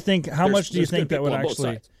 But do you think how much do you think that would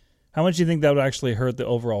actually hurt the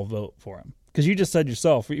overall vote for him? Because you just said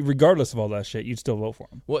yourself, regardless of all that shit, you'd still vote for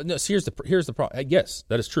him. Well, no. So here's the problem. Yes,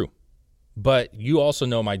 that is true. But you also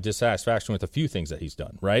know my dissatisfaction with a few things that he's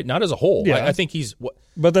done, right? Not as a whole. Yeah. I think he's.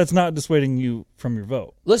 But that's not dissuading you from your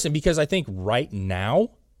vote. Listen, because I think right now,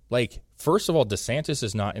 first of all, DeSantis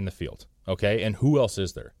is not in the field, okay? And who else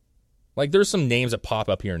is there? There's some names that pop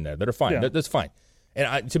up here and there that are fine. Yeah. That's fine.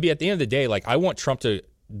 And to be at the end of the day, I want Trump to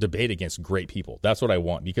debate against great people. That's what I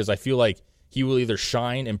want, because I feel like he will either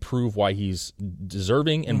shine and prove why he's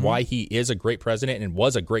deserving and why he is a great president and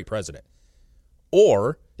was a great president,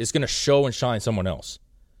 or it's going to show and shine someone else.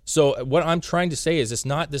 So what I'm trying to say is it's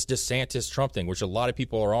not this DeSantis Trump thing, which a lot of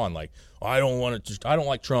people are on. I don't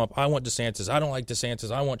like Trump. I want DeSantis. I don't like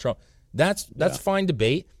DeSantis. I want Trump. That's fine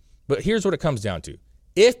debate. But here's what it comes down to.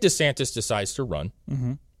 If DeSantis decides to run,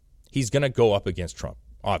 he's going to go up against Trump,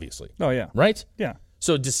 obviously. Oh, yeah. Right? Yeah.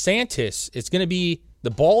 So DeSantis, it's going to be –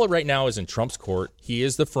 the ball right now is in Trump's court. He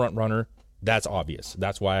is the front runner. That's obvious.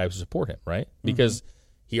 That's why I support him, right? Because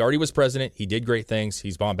he already was president. He did great things.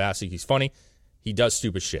 He's bombastic. He's funny. He does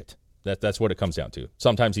stupid shit. That's what it comes down to.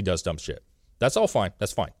 Sometimes he does dumb shit. That's all fine.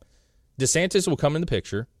 That's fine. DeSantis will come in the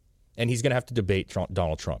picture, and he's going to have to debate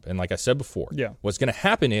Donald Trump. And like I said before, what's going to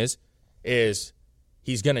happen is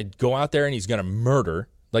he's going to go out there and he's going to murder.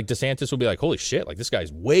 DeSantis will be like, holy shit, this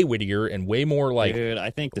guy's way wittier and way more Dude, I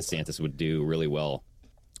think DeSantis would do really well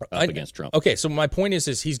up against Trump. Okay, so my point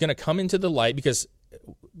is he's going to come into the light, because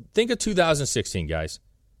think of 2016, guys.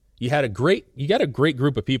 You got a great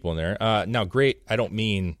group of people in there. Now, great, I don't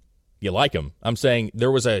mean you like them. I'm saying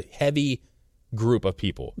there was a heavy group of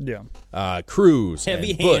people. Yeah. Cruz,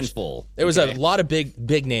 heavy and Bush. handful. There was a lot of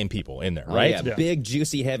big name people in there, right? Yeah, big,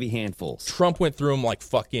 juicy, heavy handfuls. Trump went through them like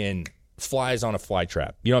fucking flies on a fly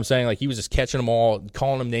trap. You know what I'm saying? He was just catching them all,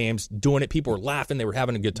 calling them names, doing it. People were laughing. They were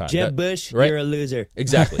having a good time. Jeb Bush, right? You're a loser.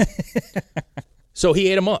 Exactly. So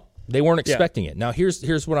he ate them up. They weren't expecting it. Now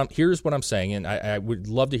here's what I'm saying, and I would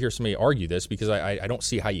love to hear somebody argue this, because I don't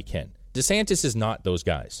see how you can. DeSantis is not those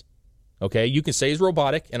guys. Okay, you can say he's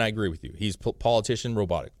robotic, and I agree with you. He's politician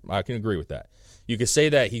robotic. I can agree with that. You can say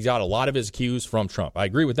that he got a lot of his cues from Trump. I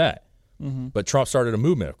agree with that. But Trump started a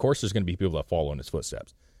movement. Of course, there's going to be people that follow in his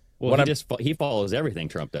footsteps. Well, he follows everything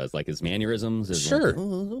Trump does, like his mannerisms. Sure.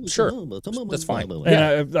 That's fine.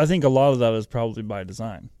 And I think a lot of that is probably by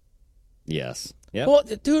design. Yes. Yep. Well,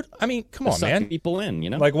 dude, I mean, come on, man. People in,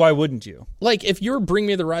 why wouldn't you? If you're Bring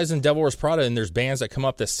Me the Horizon, Devil Wears Prada, and there's bands that come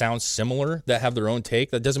up that sound similar, that have their own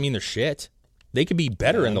take, that doesn't mean they're shit. They could be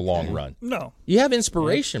better in the long run. No. You have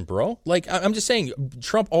inspiration, bro. I'm just saying,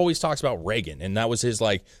 Trump always talks about Reagan, and that was his,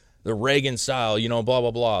 the Reagan style, blah,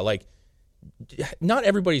 blah, blah. Not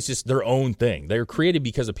everybody's just their own thing. They're created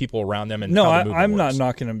because of people around them. And no, I'm not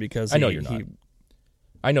knocking him because I know you're not.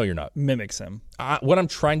 I know you're not. Mimics him. What I'm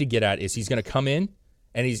trying to get at is he's going to come in,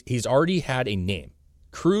 and he's already had a name.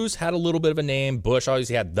 Cruz had a little bit of a name. Bush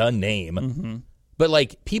obviously had the name. Mm-hmm. But,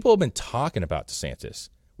 like, people have been talking about DeSantis.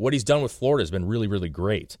 What he's done with Florida has been really, really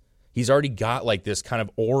great. He's already got, like, this kind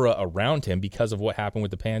of aura around him because of what happened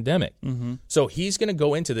with the pandemic. Mm-hmm. So he's going to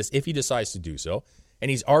go into this if he decides to do so.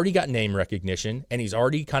 And he's already got name recognition, and he's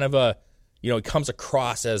already kind of he comes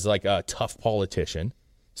across as, like, a tough politician,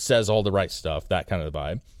 says all the right stuff, that kind of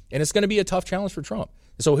vibe. And it's going to be a tough challenge for Trump.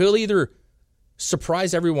 So he'll either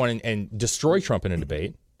surprise everyone and destroy Trump in a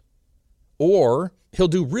debate, or he'll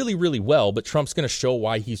do really, really well, but Trump's going to show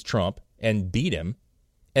why he's Trump and beat him.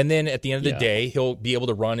 And then at the end of the day, he'll be able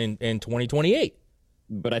to run in 2028.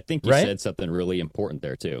 But I think you said something really important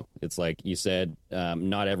there, too. It's like you said,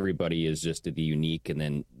 not everybody is just the unique and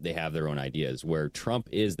then they have their own ideas, where Trump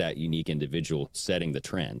is that unique individual setting the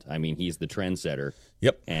trend. I mean, he's the trendsetter.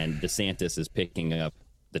 Yep. And DeSantis is picking up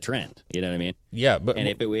the trend. You know what I mean? Yeah. But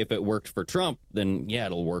if it worked for Trump, then, yeah,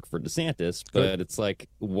 it'll work for DeSantis. But it's like,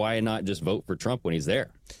 why not just vote for Trump when he's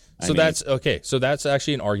there? So that's okay. So that's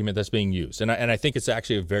actually an argument that's being used. And I think it's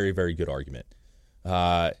actually a very, very good argument.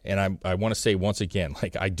 And I want to say once again,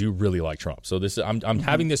 like, I do really like Trump. So I'm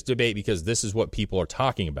having this debate because this is what people are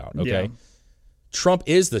talking about. Okay. Yeah. Trump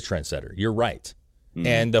is the trendsetter. You're right. Mm-hmm.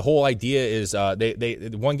 And the whole idea is,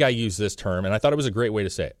 one guy used this term, and I thought it was a great way to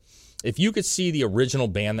say it. If you could see the original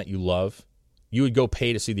band that you love, you would go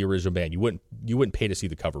pay to see the original band. You wouldn't pay to see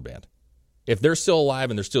the cover band. If they're still alive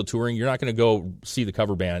and they're still touring, you're not going to go see the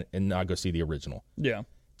cover band and not go see the original. Yeah.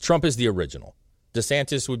 Trump is the original.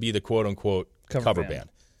 DeSantis would be the quote-unquote cover band.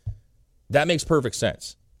 That makes perfect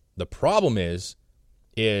sense. The problem is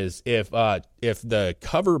if the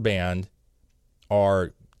cover band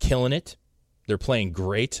are killing it, they're playing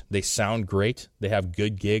great, they sound great, they have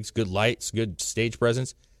good gigs, good lights, good stage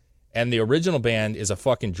presence, and the original band is a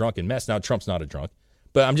fucking drunken mess. Now, Trump's not a drunk,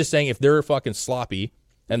 but I'm just saying if they're fucking sloppy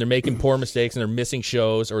and they're making poor mistakes and they're missing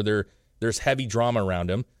shows or there's heavy drama around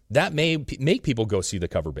them, that may make people go see the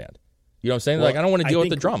cover band. You know what I'm saying? Well, like, I don't want to deal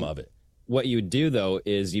with the drama of it. What you would do, though,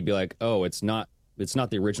 is you'd be like, oh, it's not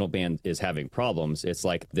the original band is having problems. It's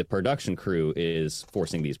like the production crew is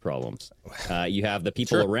forcing these problems. You have the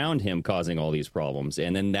people around him causing all these problems.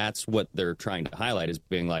 And then that's what they're trying to highlight, is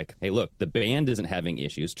being like, hey, look, the band isn't having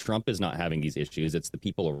issues. Trump is not having these issues. It's the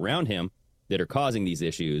people around him that are causing these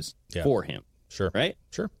issues for him. Sure. Right?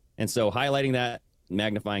 Sure. And so highlighting that,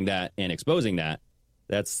 magnifying that, and exposing that,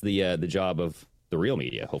 that's the job of the real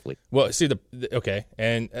media, hopefully. Well, see, okay,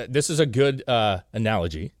 and this is a good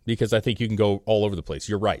analogy because I think you can go all over the place.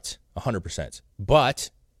 You're right, 100%. But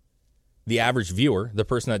the average viewer, the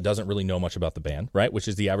person that doesn't really know much about the band, right, which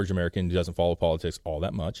is the average American who doesn't follow politics all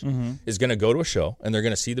that much, is going to go to a show, and they're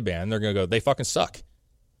going to see the band, and they're going to go, they fucking suck.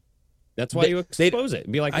 That's why you expose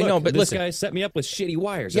it. Be like, look, I know, but this guy set me up with shitty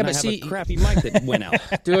wires, and I have a crappy mic that went out.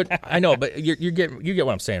 Dude, I know, but you get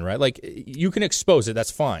what I'm saying, right? Like, you can expose it,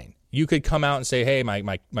 that's fine. You could come out and say, hey,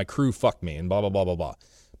 my crew fucked me and blah, blah, blah, blah, blah.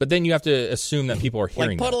 But then you have to assume that people are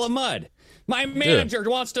hearing like Puddle of Mud. My manager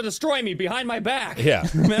wants to destroy me behind my back. Yeah.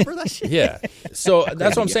 Remember that shit? Yeah. So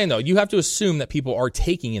that's what I'm saying, though. You have to assume that people are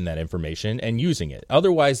taking in that information and using it.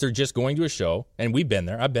 Otherwise, they're just going to a show, and we've been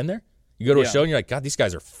there. I've been there. You go to a show, and you're like, God, these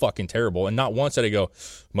guys are fucking terrible. And not once did I go,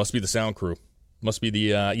 must be the sound crew. Must be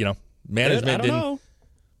the, management. I don't know.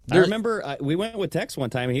 I remember we went with Tex one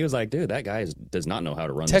time, and he was like, dude, that guy does not know how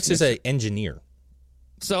to run Tex is an engineer.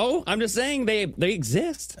 So I'm just saying they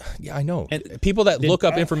exist. Yeah, I know. And people that look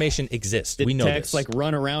up information exist. We know Tex this. Like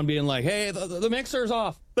run around being like, hey, the mixer's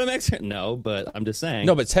off. The mixer. No, but I'm just saying.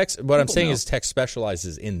 No, but Tex, what I'm saying is Tex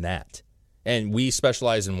specializes in that. And we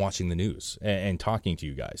specialize in watching the news and talking to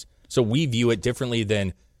you guys. So we view it differently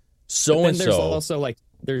than so-and-so. There's also like,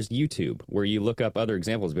 there's YouTube where you look up other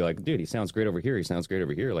examples and be like, dude, he sounds great over here. He sounds great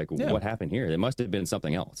over here. Like, what happened here? It must have been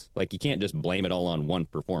something else. Like, you can't just blame it all on one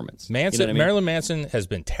performance. Manson, you know what I mean? Marilyn Manson has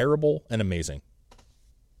been terrible and amazing.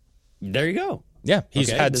 There you go. Yeah, he's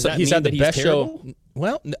had the best show.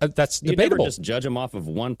 Well, that's debatable. You never just judge him off of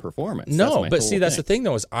one performance. No, but see, that's the thing,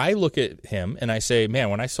 though, is I look at him and I say, man,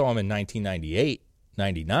 when I saw him in 1998,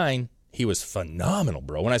 99, he was phenomenal,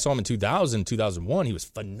 bro. When I saw him in 2000, 2001, he was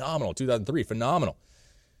phenomenal. 2003, phenomenal.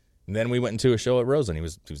 And then we went into a show at Roseland. He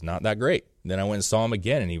was not that great. Then I went and saw him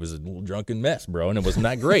again, and he was a little drunken mess, bro, and it wasn't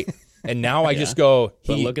that great. And now I just go.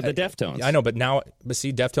 But look at the Deftones. I know, but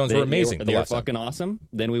see, Deftones were amazing. They were fucking awesome.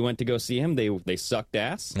 Then we went to go see him. They sucked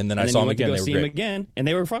ass. And then I saw him again. They were great. Him again, and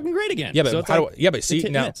they were fucking great again. Yeah, but but see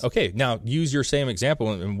now. Okay, now use your same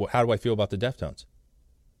example. And how do I feel about the Deftones?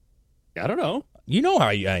 I don't know. You know how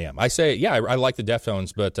I am. I say, yeah, I like the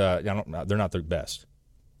Deftones, but they're not the best.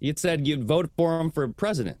 You said you'd vote for him for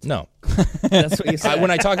president. No. That's what you said.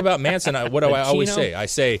 When I talk about Manson, what do I always Chino? say? I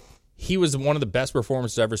say he was one of the best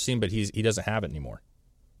performances I've ever seen, but he doesn't have it anymore.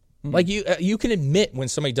 Like you can admit when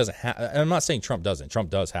somebody doesn't have. I'm not saying Trump doesn't. Trump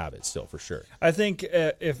does have it still for sure. I think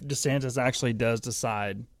if DeSantis actually does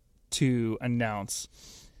decide to announce,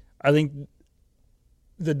 I think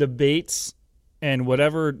the debates and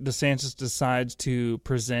whatever DeSantis decides to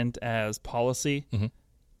present as policy,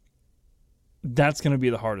 that's going to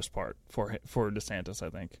be the hardest part for DeSantis,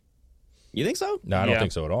 I think. You think so? No, I don't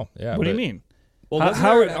think so at all. Yeah. What do you mean? Well, wasn't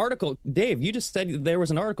there an article, Dave? You just said there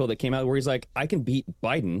was an article that came out where he's like, "I can beat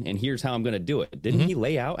Biden, and here's how I'm going to do it." Didn't he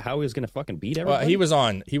lay out how he was going to fucking beat everybody? He was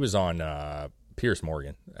on Piers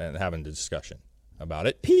Morgan and having the discussion about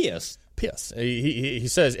it. Piers. He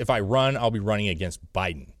says if I run, I'll be running against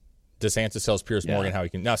Biden. DeSantis tells Piers Morgan how he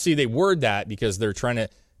can. Now, see, they word that because they're trying to.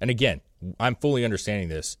 And again, I'm fully understanding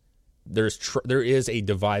this. There is a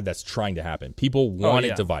divide that's trying to happen. People want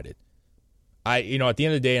it divided. At the end of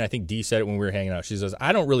the day, and I think Dee said it when we were hanging out, she says,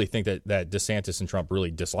 I don't really think that DeSantis and Trump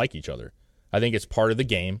really dislike each other. I think it's part of the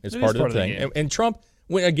game. It's part of the thing. And Trump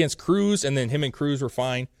went against Cruz, and then him and Cruz were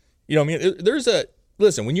fine. You know what I mean?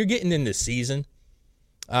 Listen, when you're getting in this season,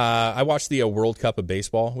 I watched the World Cup of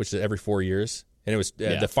Baseball, which is every 4 years, and it was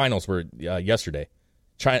the finals were yesterday.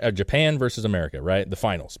 Japan versus America, right? The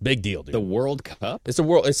finals. Big deal, dude. The World Cup? It's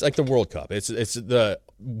like the World Cup. It's the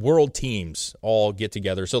world teams all get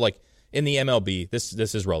together. So, like, in the MLB, this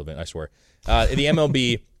is relevant, I swear. In the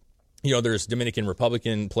MLB, there's Dominican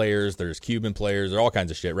Republican players, there's Cuban players, there's all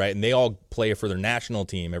kinds of shit, right? And they all play for their national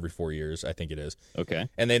team every 4 years, I think it is. Okay.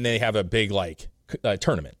 And then they have a big,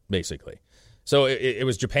 tournament, basically. So it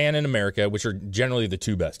was Japan and America, which are generally the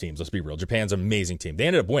two best teams. Let's be real. Japan's an amazing team. They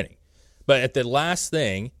ended up winning. But at the last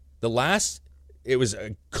thing, it was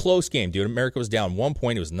a close game, dude. America was down 1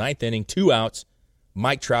 point. It was ninth inning, 2 outs.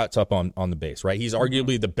 Mike Trout's up on the base, right? He's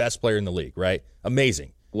arguably the best player in the league, right?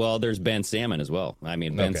 Amazing. Well, there's Ben Salmon as well. I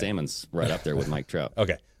mean, Ben Salmon's right up there with Mike Trout.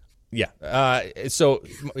 Okay. Yeah. So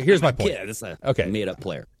here's my point. Yeah, this is a made-up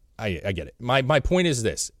player. I get it. My point is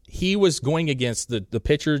this. He was going against the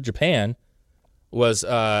pitcher, Japan, was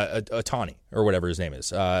Ohtani, or whatever his name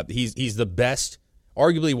is. He's the best,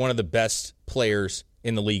 arguably one of the best players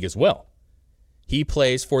in the league as well. He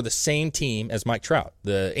plays for the same team as Mike Trout,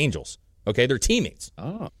 the Angels. Okay, they're teammates.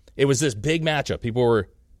 Oh. It was this big matchup. People were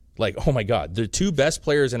like, oh, my God. The two best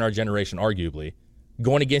players in our generation, arguably,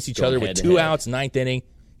 going against each other with 2 outs, ninth inning,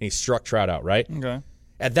 and he struck Trout out, right? Okay.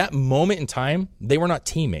 At that moment in time, they were not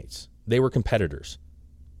teammates. They were competitors.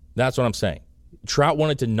 That's what I'm saying. Trout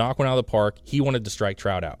wanted to knock one out of the park. He wanted to strike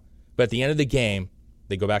Trout out. But at the end of the game,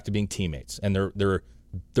 they go back to being teammates, and they're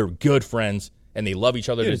good friends. And they love each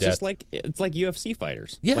other to death. It's like UFC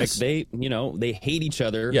fighters. Yes. Like they hate each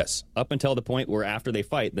other. Yes. Up until the point where after they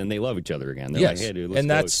fight, then they love each other again. They're like, hey, dude,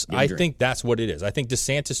 let's go. I think that's what it is. I think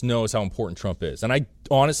DeSantis knows how important Trump is, and I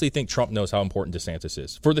honestly think Trump knows how important DeSantis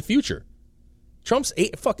is for the future. Trump's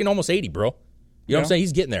fucking almost 80, bro. You know what I'm saying?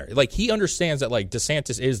 He's getting there. Like, he understands that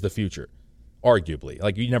DeSantis is the future, arguably.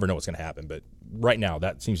 Like, you never know what's going to happen, but right now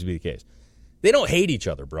that seems to be the case. They don't hate each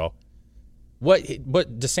other, bro. What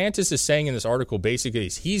DeSantis is saying in this article basically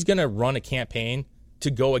is he's going to run a campaign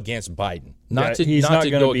to go against Biden. He's not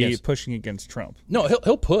going to be pushing against Trump. No,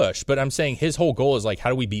 he'll push, but I'm saying his whole goal is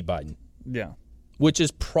how do we beat Biden? Yeah. Which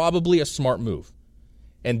is probably a smart move.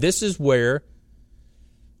 And this is where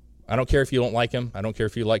I don't care if you don't like him. I don't care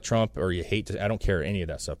if you like Trump or you hate I don't care any of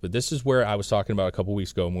that stuff. But this is where I was talking about a couple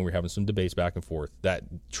weeks ago when we were having some debates back and forth that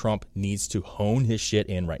Trump needs to hone his shit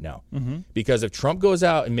in right now. Mm-hmm. Because if Trump goes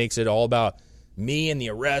out and makes it all about me and the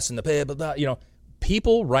arrest and the blah, blah, blah,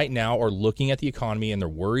 people right now are looking at the economy and they're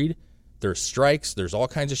worried. There's strikes. There's all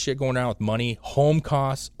kinds of shit going on with money, home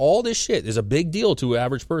costs. All this shit is a big deal to an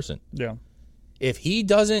average person. Yeah. If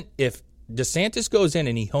DeSantis goes in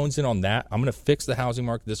and he hones in on that, I'm going to fix the housing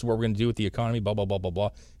market. This is what we're going to do with the economy, blah, blah, blah, blah,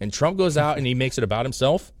 blah. And Trump goes out and he makes it about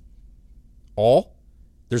himself,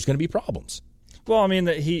 there's going to be problems. Well, I mean,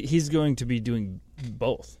 he's going to be doing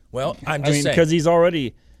both. Well, I'm just saying. Because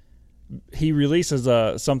he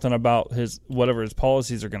releases something about whatever his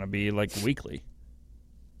policies are going to be weekly.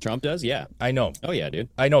 Trump does? Yeah. I know. Oh, yeah, dude.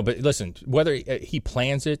 I know, but listen, whether he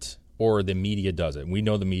plans it or the media does it, we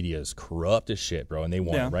know the media is corrupt as shit, bro, and they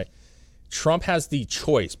want it, right? Trump has the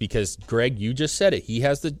choice because, Greg, you just said it. He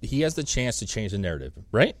has the chance to change the narrative,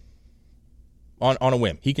 right? On a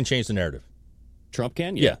whim. He can change the narrative. Trump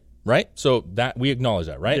can? Yeah. Right? So that we acknowledge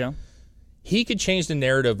that, right? Yeah. He could change the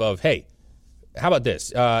narrative of, hey, how about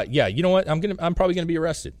this? You know what? I'm probably gonna be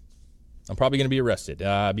arrested. I'm probably gonna be arrested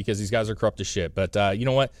because these guys are corrupt as shit. But you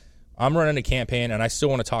know what? I'm running a campaign, and I still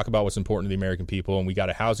want to talk about what's important to the American people, and we got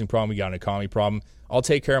a housing problem, we got an economy problem. I'll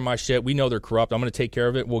take care of my shit. We know they're corrupt. I'm going to take care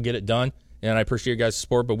of it. We'll get it done, and I appreciate your guys'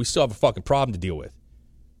 support, but we still have a fucking problem to deal with.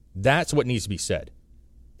 That's what needs to be said.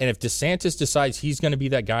 And if DeSantis decides he's going to be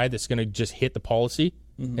that guy that's going to just hit the policy,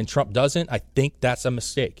 and Trump doesn't, I think that's a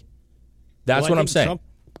mistake. That's what I'm saying. Trump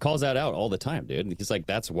calls that out all the time, dude. He's like,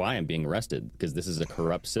 that's why I'm being arrested, because this is a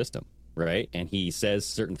corrupt system, right? And he says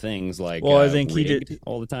certain things like, well, I think he did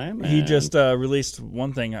all the time. He just released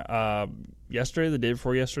one thing yesterday, the day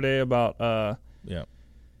before yesterday, about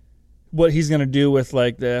what he's going to do with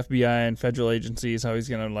like the FBI and federal agencies, how he's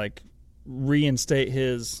going to like reinstate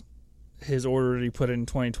his order that he put in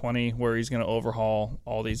 2020, where he's going to overhaul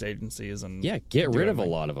all these agencies and get rid of a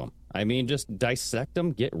lot of them. I mean, just dissect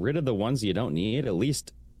them, get rid of the ones you don't need, at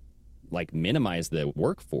least like minimize the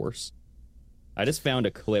workforce. I just found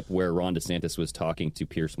a clip where Ron DeSantis was talking to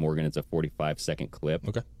Pierce Morgan. It's a 45-second clip.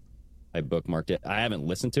 Okay. I bookmarked it. I haven't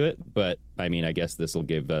listened to it, but I mean, I guess this will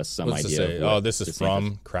give us some What's idea. Of this is DeSantis.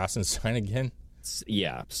 from Krassenstein again?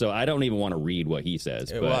 Yeah, so I don't even want to read what he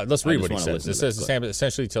says. But well, let's read what he says. says. It says DeSantis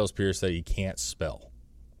essentially tells Pierce that he can't spell.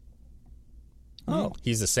 Oh.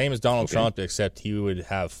 He's the same as Donald Trump, except he would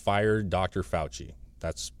have fired Dr. Fauci.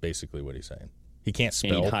 That's basically what he's saying. He can't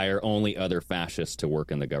spell. And he'd hire only other fascists to work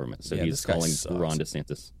in the government. So he's calling Ron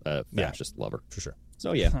DeSantis a fascist lover. For sure.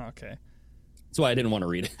 So, yeah. Okay. That's why I didn't want to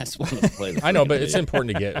read it. I just wanted to play the I know, but it's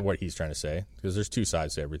important to get what he's trying to say, because there's two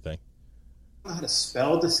sides to everything. I don't know how to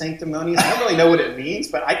spell DeSanctimonious. I don't really know what it means,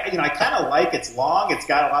 but I kind of like it's long. It's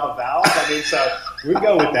got a lot of vowels. I mean, so we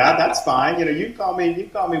go with that. That's fine. You call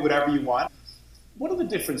me whatever you want. What are the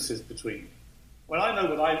differences between? Well, I know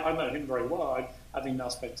him very well. Having now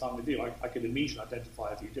spent time with you, I can immediately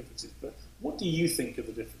identify a few differences. But what do you think of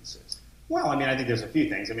the differences? Well, I mean, I think there's a few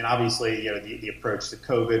things. I mean, obviously, the approach to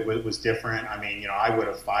COVID was different. I mean, I would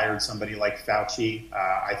have fired somebody like Fauci.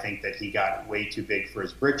 I think that he got way too big for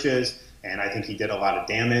his britches, and I think he did a lot of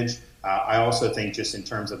damage. I also think, just in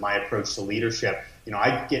terms of my approach to leadership,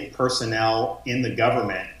 I get personnel in the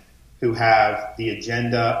government who have the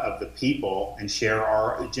agenda of the people and share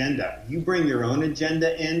our agenda. You bring your own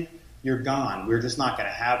agenda in, you're gone. We're just not going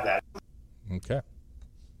to have that. Okay.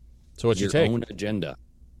 So what's your take? Own agenda.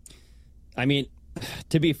 I mean,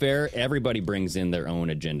 to be fair, everybody brings in their own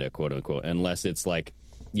agenda, quote unquote, unless it's like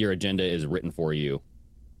your agenda is written for you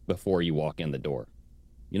before you walk in the door.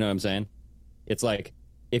 You know what I'm saying? It's like,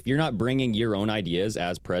 if you're not bringing your own ideas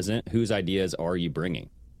as president, whose ideas are you bringing?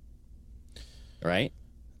 Right?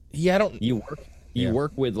 Yeah, I don't. You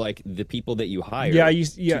work with like the people that you hire.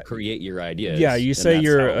 To create your ideas. Yeah, you say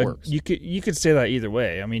you could say that either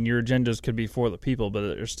way. I mean, your agendas could be for the people, but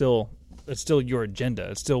it's still your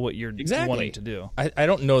agenda. It's still what you're wanting to do. I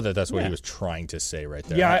don't know that that's what he was trying to say right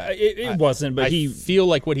there. Yeah, it wasn't. But I feel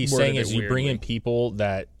like what he's saying is you bring in people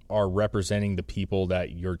that are representing the people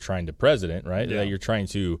that you're trying to president, right? Yeah. That you're trying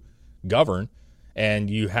to govern. And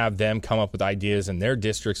you have them come up with ideas in their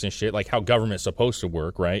districts and shit, like how government's supposed to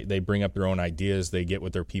work, right? They bring up their own ideas. They get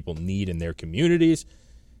what their people need in their communities.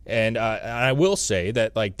 And I will say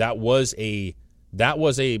that like that was a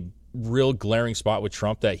real glaring spot with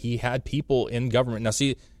Trump, that he had people in government. Now,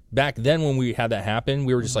 see, back then when we had that happen,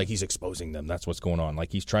 we were just like, he's exposing them. That's what's going on.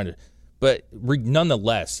 Like he's trying to. But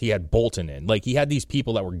nonetheless, he had Bolton in. Like he had these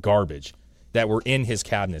people that were garbage, that were in his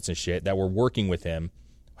cabinets and shit, that were working with him.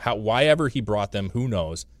 Why ever he brought them, who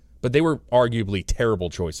knows? But they were arguably terrible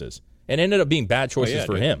choices, and ended up being bad choices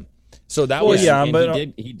for him. So that was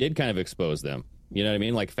he did kind of expose them. You know what I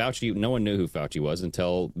mean? Like Fauci, no one knew who Fauci was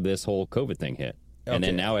until this whole COVID thing hit, and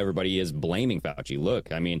then now everybody is blaming Fauci.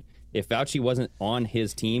 Look, I mean, if Fauci wasn't on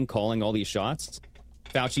his team calling all these shots,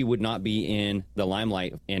 Fauci would not be in the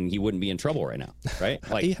limelight, and he wouldn't be in trouble right now, right?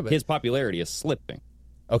 Like his popularity is slipping.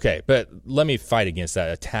 Okay, but let me fight against that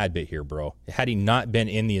a tad bit here, bro. Had he not been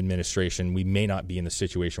in the administration, we may not be in the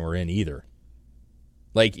situation we're in either.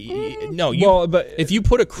 Like, if you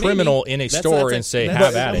put a criminal in a store and say,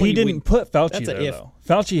 have at it. He didn't put Fauci there, though.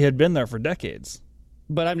 Fauci had been there for decades.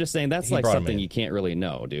 But I'm just saying that's like something you can't really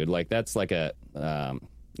know, dude. Like, that's like a,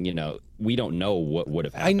 we don't know what would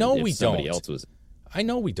have happened. I know if we somebody don't. else was. I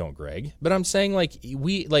know we don't, Greg, but I'm saying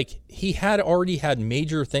he had already had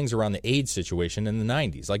major things around the AIDS situation in the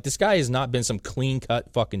 90s. Like this guy has not been some clean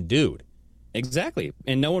cut fucking dude. Exactly.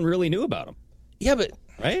 And no one really knew about him. Yeah, but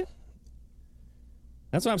right?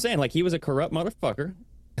 That's what I'm saying. Like he was a corrupt motherfucker,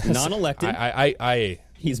 non-elected.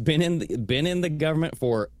 He's been in the government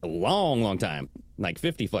for a long, long time. Like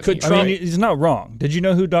 50 fucking years. I mean, he's not wrong. Did you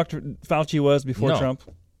know who Dr. Fauci was before Trump?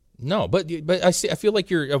 No, but I feel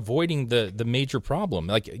like you're avoiding the major problem.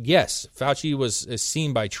 Like, yes, Fauci was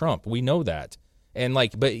seen by Trump. We know that. And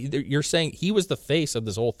like, but you're saying he was the face of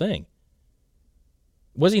this whole thing.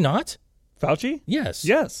 Was he not? Fauci? Yes.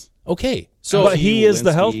 Yes. Okay. So but he is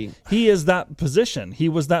the health. He is that position. He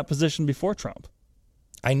was that position before Trump.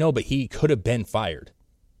 I know, but he could have been fired.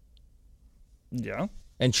 Yeah.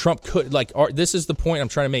 And Trump could, like, this is the point I'm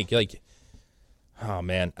trying to make. Like, oh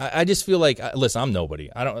man, I just feel like, listen, I'm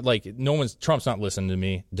nobody. I don't like Trump's not listening to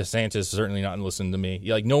me. DeSantis is certainly not listening to me.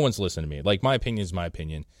 Like, no one's listening to me. Like, my opinion is my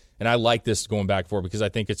opinion. And I like this going back and forth because I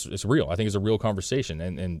think it's real. I think it's a real conversation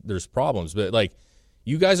and there's problems. But like,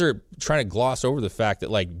 you guys are trying to gloss over the fact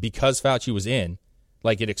that like, because Fauci was in,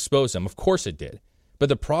 like it exposed him. Of course it did. But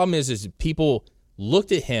the problem is people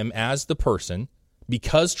looked at him as the person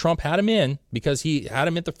because Trump had him in, because he had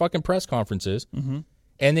him at the fucking press conferences. Mm-hmm.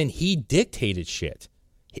 And then he dictated shit.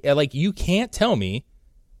 Like, you can't tell me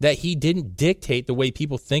that he didn't dictate the way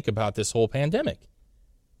people think about this whole pandemic.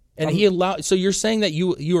 And he allowed. So you're saying that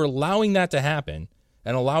you are allowing that to happen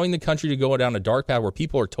and allowing the country to go down a dark path where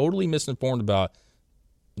people are totally misinformed about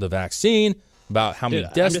the vaccine, about how many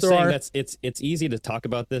deaths there are. It's easy to talk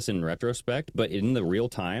about this in retrospect, but in the real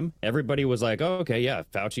time, everybody was like, "Oh, okay, yeah,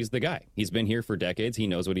 Fauci's the guy. He's been here for decades. He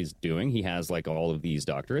knows what he's doing. He has like all of these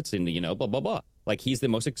doctorates, and blah blah blah. Like he's the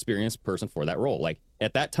most experienced person for that role. Like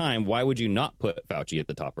at that time, why would you not put Fauci at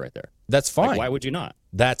the top right there? That's fine. Like, why would you not?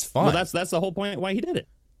 That's fine. Well, that's the whole point why he did it.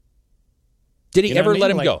 Did he ever let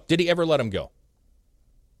him go? Did he ever let him go?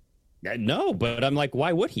 No, but I'm like,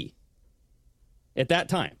 why would he? At that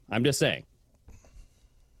time, I'm just saying.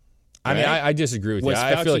 I mean, I disagree with you.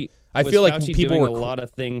 Fauci, I feel like Fauci people doing were a lot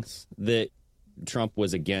of things that Trump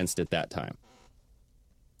was against at that time.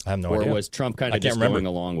 I have no idea. Or was Trump kind of just going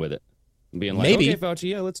along with it, being like, maybe, "Okay,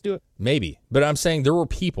 Fauci, yeah, let's do it." Maybe, but I'm saying there were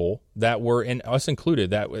people that were, and us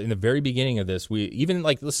included, that in the very beginning of this, we even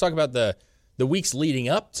like let's talk about the weeks leading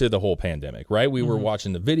up to the whole pandemic, right? We were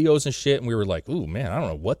watching the videos and shit, and we were like, "Ooh, man, I don't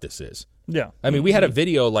know what this is." Yeah, I mean, we had a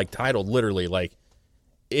video like titled literally like,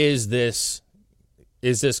 "Is this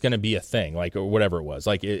going to be a thing?" Like, or whatever it was.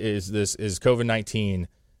 Like, is COVID-19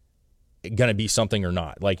 going to be something or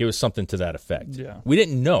not? Like, it was something to that effect. Yeah, we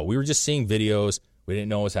didn't know. We were just seeing videos. We didn't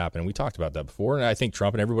know what was happening. We talked about that before, and I think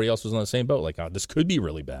Trump and everybody else was on the same boat. Like, oh, this could be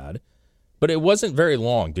really bad. But it wasn't very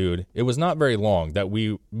long, dude. It was not very long that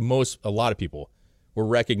a lot of people were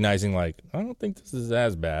recognizing, like, I don't think this is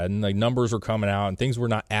as bad. And, like, numbers were coming out and things were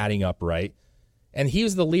not adding up right. And he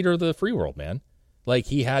was the leader of the free world, man. Like,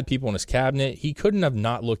 he had people in his cabinet. He couldn't have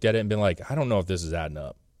not looked at it and been like, I don't know if this is adding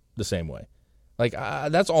up the same way. Like,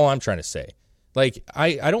 that's all I'm trying to say. Like,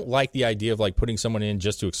 I don't like the idea of, like, putting someone in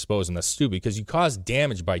just to expose them. That's stupid because you cause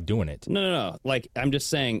damage by doing it. No. Like, I'm just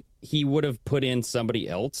saying he would have put in somebody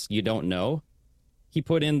else. You don't know. He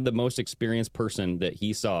put in the most experienced person that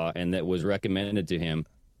he saw and that was recommended to him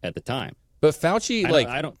at the time. But Fauci,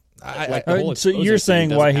 so you're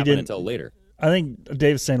saying why he didn't until later. I think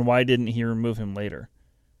Dave's saying why didn't he remove him later?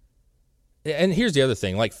 And here's the other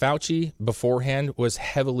thing. Like, Fauci beforehand was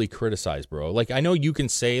heavily criticized, bro. Like, I know you can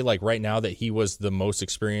say, like, right now that he was the most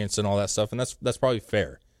experienced and all that stuff, and that's probably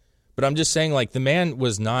fair. But I'm just saying, like, the man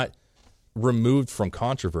was not removed from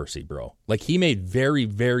controversy, bro. Like, he made very,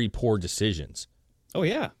 very poor decisions. Oh,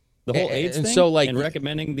 yeah. The whole AIDS thing? So, like, and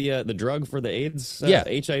recommending the drug for the AIDS,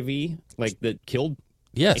 HIV, like, that killed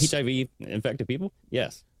HIV-infected people?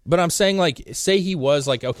 Yes. But I'm saying, like, say he was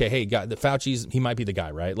like, okay, hey, he might be the guy,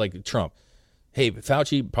 right? Like Trump. Hey,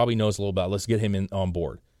 Fauci probably knows a little about it. Let's get him on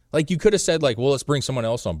board. Like, you could have said, like, well, let's bring someone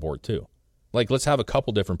else on board, too. Like, let's have a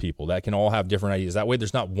couple different people that can all have different ideas. That way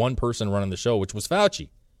there's not one person running the show, which was Fauci.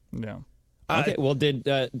 Yeah. Okay, well, did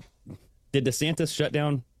DeSantis shut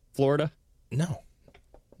down Florida? No.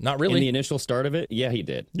 Not really. In the initial start of it? Yeah, he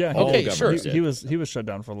did. Yeah. Okay, sure. He was shut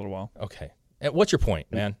down for a little while. Okay. And what's your point,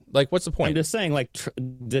 man? Like, what's the point? I'm just saying, like,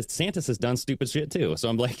 DeSantis has done stupid shit too. So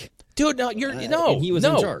I'm like, dude, no, he was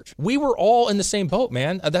in charge. We were all in the same boat,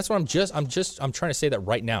 man. That's what I'm trying to say that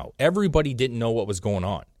right now. Everybody didn't know what was going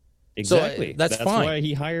on. Exactly. So, that's fine. That's why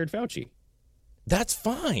he hired Fauci. That's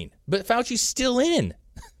fine. But Fauci's still in.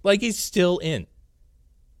 Like, he's still in.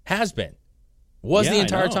 Has been. Was the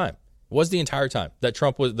entire time. Was the entire time that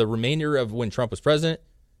Trump was the remainder of when Trump was president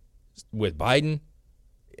with Biden.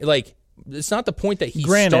 Like, it's not the point that he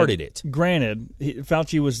started it. Granted,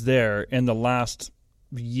 Fauci was there in the last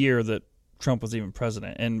year that Trump was even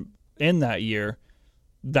president. And in that year,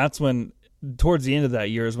 that's when, towards the end of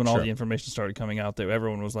that year is when all the information started coming out that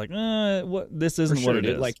everyone was like, this isn't what it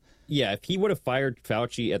is. Like, yeah, if he would have fired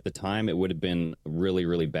Fauci at the time, it would have been really,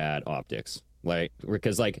 really bad optics. Like,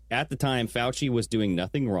 because, like, at the time, Fauci was doing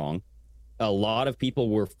nothing wrong. A lot of people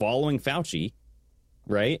were following Fauci,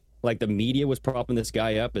 right? Like the media was propping this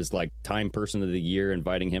guy up as like Time Person of the Year,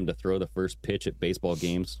 inviting him to throw the first pitch at baseball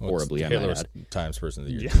games. Well, horribly, I might Taylor's add. Times Person of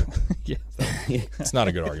the Year. Yeah. It's not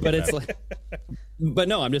a good argument. But it's man. but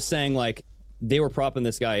no, I'm just saying like they were propping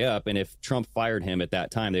this guy up, and if Trump fired him at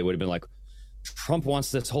that time, they would have been like, Trump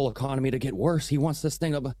wants this whole economy to get worse. He wants this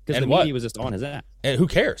thing up because the media was just on his ass. And who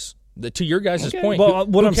cares? To your guys' point, well,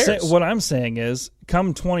 who cares? what I'm saying is,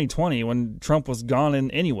 come 2020, when Trump was gone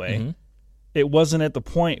in anyway, it wasn't at the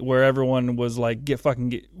point where everyone was like, get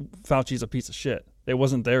Fauci's a piece of shit. It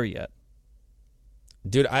wasn't there yet.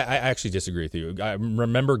 Dude, I actually disagree with you. I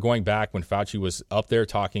remember going back when Fauci was up there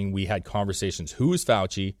talking, we had conversations. Who is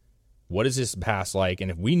Fauci? What is his past like?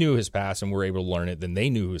 And if we knew his past and were able to learn it, then they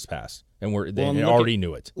knew his past and they already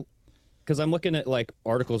knew it. Because I'm looking at like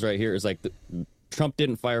articles right here. It's like Trump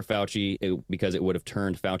didn't fire Fauci because it would have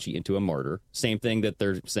turned Fauci into a martyr. Same thing that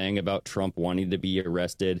they're saying about Trump wanting to be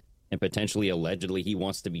arrested and potentially allegedly he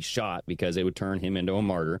wants to be shot because it would turn him into a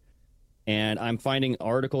martyr. And I'm finding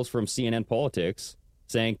articles from CNN Politics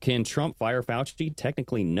saying, can Trump fire Fauci?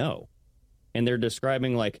 Technically, no. And they're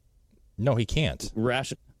describing like, no, he can't.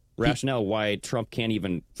 Rationale why Trump can't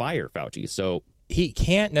even fire Fauci. So he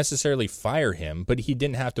can't necessarily fire him, but he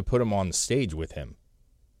didn't have to put him on the stage with him.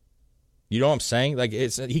 You know what I'm saying? Like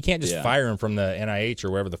he can't just fire him from the NIH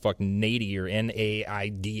or wherever the fuck NAIDI or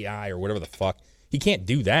NAIDI or whatever the fuck. He can't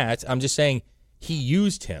do that. I'm just saying he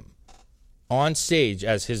used him on stage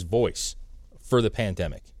as his voice for the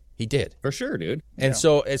pandemic. He did. For sure, dude. And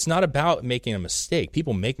so it's not about making a mistake.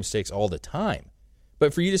 People make mistakes all the time.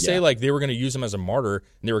 But for you to say like they were going to use him as a martyr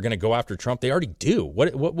and they were going to go after Trump, they already do.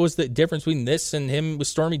 What was the difference between this and him with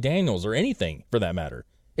Stormy Daniels or anything for that matter?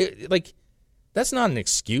 That's not an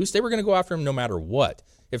excuse. They were going to go after him no matter what.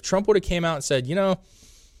 If Trump would have came out and said,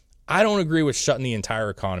 I don't agree with shutting the entire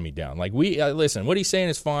economy down. Like listen, what he's saying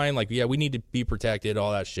is fine. Like, yeah, we need to be protected,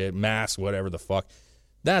 all that shit, masks, whatever the fuck.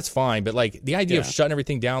 That's fine. But like the idea of shutting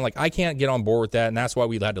everything down, like I can't get on board with that. And that's why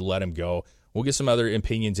we had to let him go. We'll get some other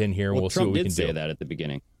opinions in here and we'll see what we can do. Trump did say that at the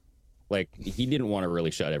beginning. Like, he didn't want to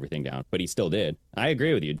really shut everything down, but he still did. I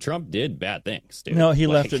agree with you. Trump did bad things, dude. No, he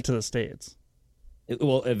left it to the states.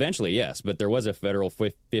 Well, eventually, yes, but there was a federal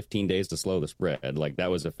 15 days to slow the spread. Like,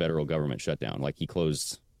 that was a federal government shutdown. Like, he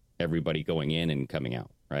closed everybody going in and coming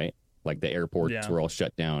out, right? Like, the airports were all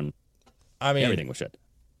shut down. I mean, everything was shut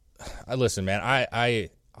down. Listen, man, I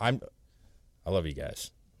love you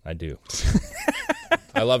guys. I do.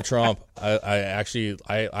 I love Trump.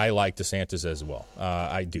 I like DeSantis as well.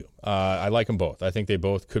 I do. I like them both. I think they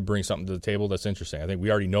both could bring something to the table that's interesting. I think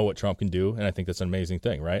we already know what Trump can do, and I think that's an amazing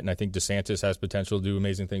thing, right? And I think DeSantis has potential to do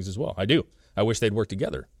amazing things as well. I do. I wish they'd work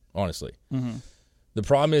together, honestly. Mm-hmm. The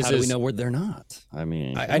problem is, how do we know where they're not? I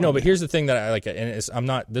mean, I know, but here's the thing that I like, and I'm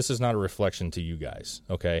not. This is not a reflection to you guys,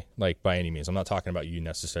 okay? Like by any means, I'm not talking about you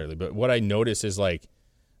necessarily. But what I notice is like,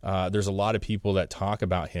 there's a lot of people that talk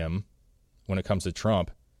about him when it comes to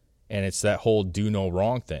Trump, and it's that whole do no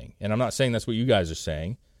wrong thing. And I'm not saying that's what you guys are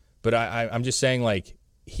saying, but I'm just saying like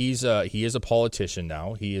he is a politician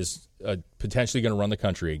now. He is potentially going to run the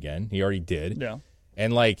country again. He already did. Yeah.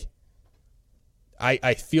 And like,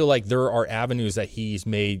 I feel like there are avenues that he's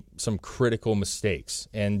made some critical mistakes,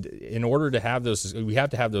 and in order to have those, we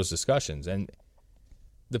have to have those discussions. And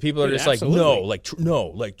the people are just absolutely. like,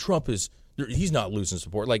 like Trump is, he's not losing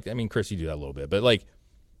support. Like, I mean, Chris, you do that a little bit, but like,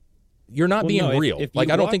 you're not being real. If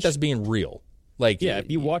like, I don't think that's being real. Like, yeah,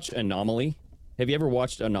 if you watch Anomaly, have you ever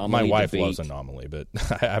watched Anomaly? My wife debate? loves Anomaly, but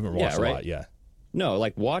I haven't watched a lot. Yeah. No,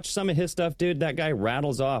 like watch some of his stuff, dude. That guy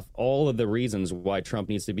rattles off all of the reasons why Trump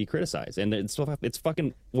needs to be criticized, and it's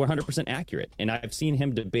fucking 100% accurate. And I've seen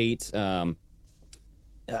him debate people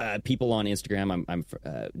on Instagram. I'm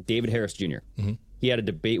David Harris Jr. Mm-hmm. He had a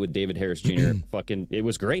debate with David Harris Jr. Fucking, it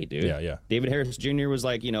was great, dude. Yeah. David Harris Jr. was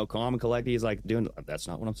like, calm and collected. He's like, that's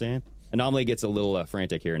not what I'm saying. Anomaly gets a little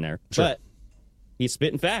frantic here and there, but he's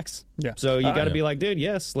spitting facts. Yeah. So you got to be like, dude,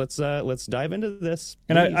 yes, let's dive into this.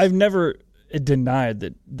 And I've never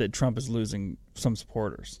denied that Trump is losing some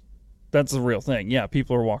supporters. That's the real thing. Yeah,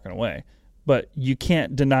 people are walking away, but you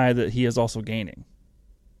can't deny that he is also gaining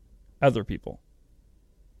other people.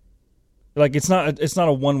 Like it's not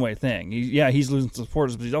a one-way thing. He's losing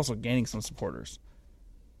supporters, but he's also gaining some supporters.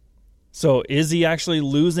 So is he actually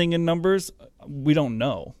losing in numbers? We don't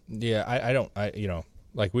know. Yeah, I don't.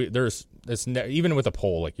 Even with a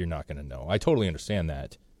poll, like you're not going to know. I totally understand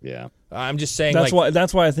that. Yeah, I'm just saying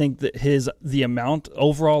that's why I think that the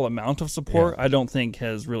overall amount of support I don't think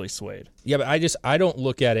has really swayed. Yeah, but I don't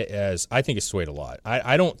look at it as, I think it's swayed a lot.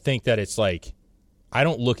 I don't think that it's like, I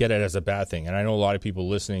don't look at it as a bad thing. And I know a lot of people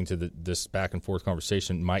listening to this back and forth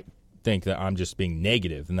conversation might think that I'm just being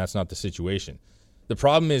negative, and that's not the situation. The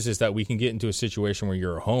problem is that we can get into a situation where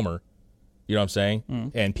you're a homer, you know what I'm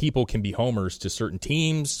saying? And people can be homers to certain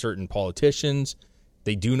teams, certain politicians.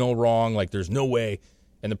 They do no wrong. Like, there's no way.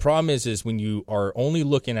 And the problem is when you are only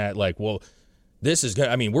looking at, like, well, this is good.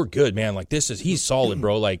 I mean, we're good, man. Like, he's solid,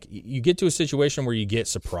 bro. Like, you get to a situation where you get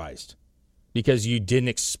surprised because you didn't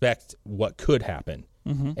expect what could happen.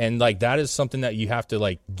 And, like, that is something that you have to,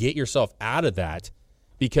 like, get yourself out of that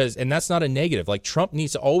because, and that's not a negative. Like, Trump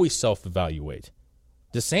needs to always self-evaluate.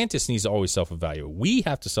 DeSantis needs to always self-evaluate. We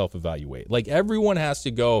have to self-evaluate. Like, everyone has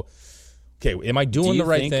to go, okay, am I doing the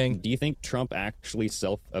right thing? Do you think Trump actually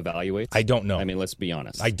self-evaluates? I don't know. I mean, let's be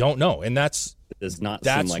honest. I don't know. And that's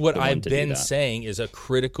what I've been saying is a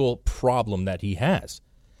critical problem that he has.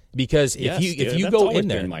 Because if you that's go always in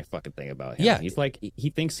there, been my fucking thing about him. Yeah. He's like, he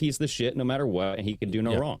thinks he's the shit no matter what, and he can do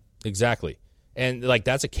no wrong. Exactly. And, like,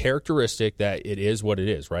 that's a characteristic that it is what it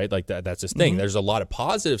is, right? Like, that's his thing. There's a lot of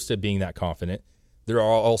positives to being that confident. There are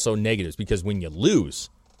also negatives because when you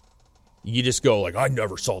lose, you just go like, I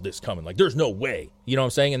never saw this coming. Like, there's no way. You know what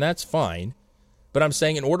I'm saying? And that's fine. But I'm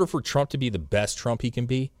saying in order for Trump to be the best Trump he can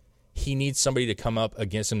be, he needs somebody to come up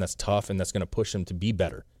against him that's tough and that's going to push him to be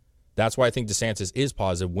better. That's why I think DeSantis is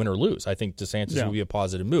positive, win or lose. I think DeSantis will be a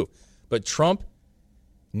positive move. But Trump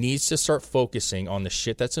needs to start focusing on the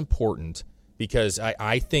shit that's important because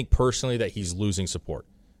I think personally that he's losing support.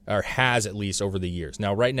 Or has at least over the years.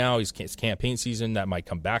 Now, right now, it's campaign season. That might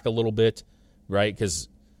come back a little bit, right?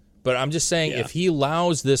 But I'm just saying, if he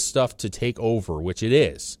allows this stuff to take over, which it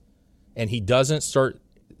is, and he doesn't start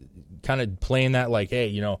kind of playing that like, hey,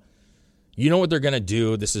 you know what they're going to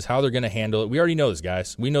do. This is how they're going to handle it. We already know this,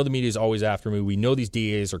 guys. We know the media is always after me. We know these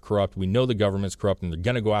DAs are corrupt. We know the government's corrupt, and they're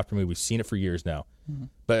going to go after me. We've seen it for years now.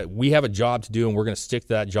 But we have a job to do, and we're going to stick to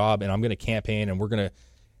that job, and I'm going to campaign, and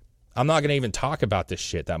I'm not going to even talk about this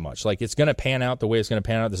shit that much. Like, it's going to pan out the way it's going to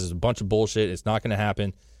pan out. This is a bunch of bullshit. It's not going to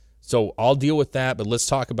happen. So I'll deal with that, but let's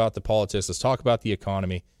talk about the politics. Let's talk about the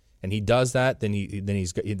economy. And he does that, then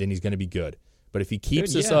he's going to be good. But if he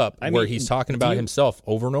keeps this up where he's talking about himself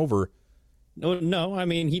over and over. No, I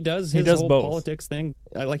mean, he does whole both. Politics thing.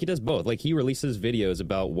 Like, he does both. Like, he releases videos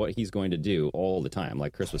about what he's going to do all the time,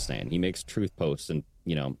 like Chris was saying. He makes truth posts and,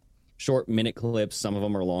 short minute clips. Some of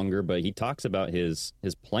them are longer, but he talks about his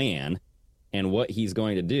plan and what he's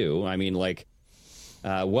going to do. I mean, like,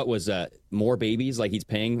 what was more babies? Like,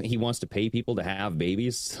 he wants to pay people to have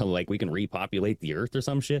babies so, like, we can repopulate the earth or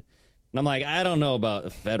some shit. And I'm like, I don't know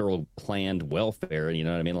about federal planned welfare. You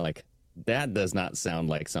know what I mean? Like, that does not sound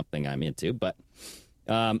like something I'm into. But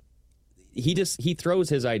he throws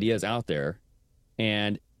his ideas out there,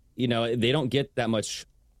 and they don't get that much,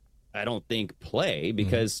 I don't think, play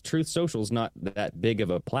because Truth Social is not that big of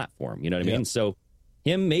a platform. You know what I mean? So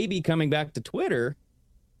him maybe coming back to Twitter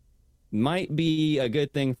might be a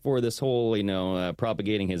good thing for this whole,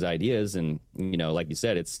 propagating his ideas. And, like you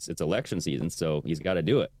said, it's election season, so he's got to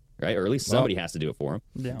do it, right? Or at least somebody has to do it for him.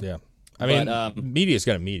 Yeah. I mean, media's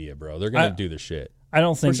got a media, bro. They're going to do the shit. I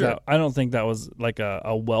don't think that was like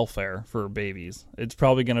a welfare for babies. It's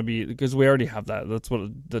probably going to be because we already have that. That's what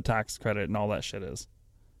the tax credit and all that shit is.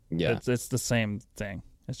 Yeah, it's the same thing.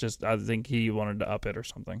 It's just I think he wanted to up it or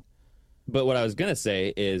something. But what I was going to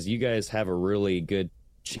say is you guys have a really good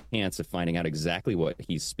chance of finding out exactly what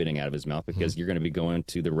he's spitting out of his mouth because you're going to be going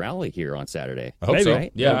to the rally here on Saturday. I hope so.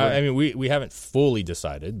 Right? Yeah, I mean, we haven't fully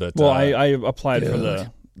decided, but I applied for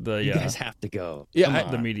the you guys have to go. Yeah,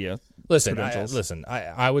 the media. Listen,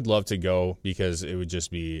 I would love to go because it would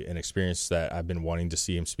just be an experience that I've been wanting to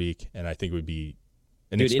see him speak, and I think it would be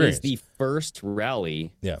an experience. It is the first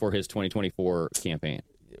rally for his 2024 campaign.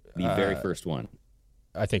 The very first one.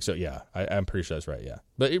 I think so, yeah. I'm pretty sure that's right, yeah.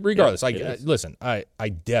 But regardless, listen, I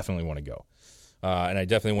definitely want to go. And I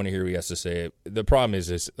definitely want to hear what he has to say. The problem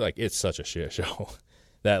is like, it's such a shit show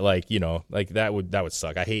that, like, that would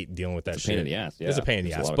suck. I hate dealing with that shit. It's a pain in the ass, yeah. It's a pain in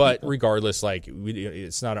the ass. But regardless, like,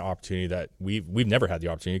 it's not an opportunity that we've never had the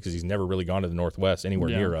opportunity because he's never really gone to the Northwest anywhere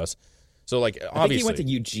near us. So, like, obviously. I think he went to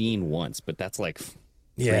Eugene once, but that's like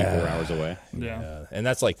 3-4 hours away. Yeah. And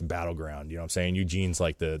that's like the battleground, you know what I'm saying? Eugene's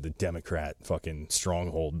like the Democrat fucking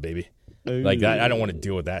stronghold, baby. Like that. I don't want to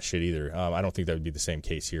deal with that shit either. I don't think that would be the same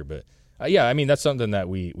case here, but I mean, that's something that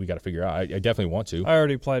we got to figure out. I definitely want to. I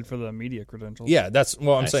already applied for the media credentials. Yeah, that's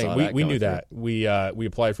well. I'm saying we knew that. We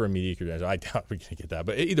applied for a media credential. I doubt we're gonna get that,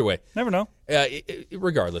 but either way, never know.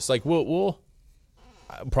 Regardless, like we'll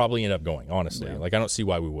probably end up going. Honestly, like I don't see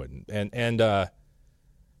why we wouldn't. And I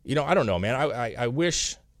don't know, man. I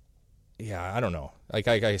wish. Yeah, I don't know. Like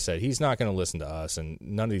I said, he's not going to listen to us, and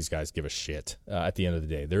none of these guys give a shit. At the end of the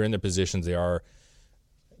day, they're in the positions they are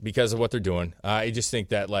because of what they're doing. I just think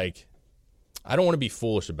that, like, I don't want to be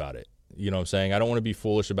foolish about it. You know what I'm saying? I don't want to be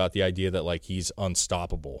foolish about the idea that, like, he's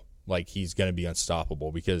unstoppable. Like, he's going to be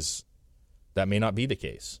unstoppable, because that may not be the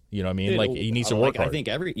case. You know what I mean? Dude, like, he needs to work hard. I think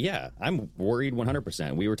I'm worried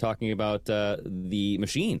 100%. We were talking about the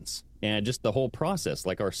machines and just the whole process,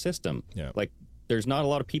 like our system. Yeah. Like, there's not a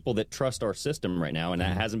lot of people that trust our system right now, and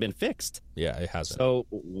that hasn't been fixed. Yeah, it hasn't. So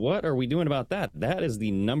what are we doing about that? That is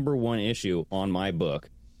the number one issue on my book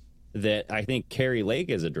that I think Carrie Lake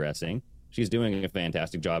is addressing. She's doing a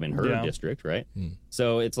fantastic job in her district, right?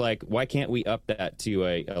 So it's like, why can't we up that to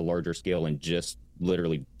a larger scale and just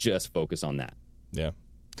literally just focus on that? Yeah.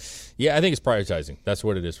 Yeah, I think it's prioritizing. That's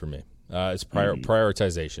what it is for me. It's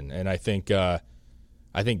prioritization. And I think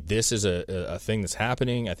this is a thing that's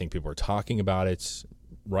happening. I think people are talking about it,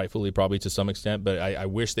 rightfully probably to some extent, but I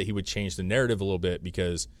wish that he would change the narrative a little bit,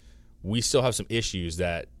 because we still have some issues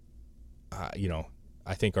that,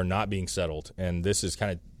 I think are not being settled, and this is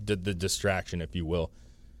kind of the distraction, if you will.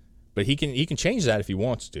 But he can change that if he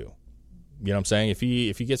wants to. You know what I'm saying? If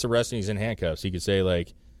he gets arrested and he's in handcuffs, he could say,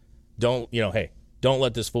 like, don't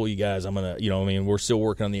let this fool you guys. I'm gonna, we're still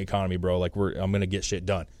working on the economy, bro. Like, I'm gonna get shit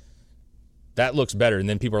done. That looks better. And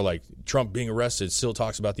then people are like, Trump being arrested still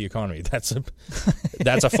talks about the economy. That's something. You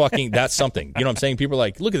know what I'm saying? People are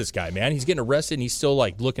like, look at this guy, man. He's getting arrested and he's still,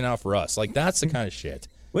 like, looking out for us. Like, that's the kind of shit.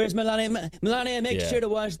 Where's Melania? Melania, make sure to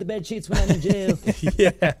wash the bed sheets when I'm in jail.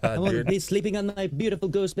 I want to be sleeping on my beautiful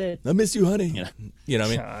ghost bed. I miss you, honey. You know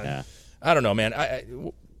what I mean? Yeah. I don't know, man.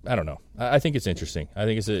 I don't know. I think it's interesting. I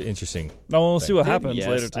think it's an interesting. We'll see what happens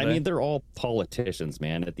later today. I mean, they're all politicians,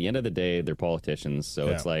 man. At the end of the day, they're politicians. So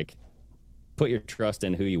it's like, put your trust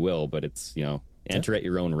in who you will, but it's, enter at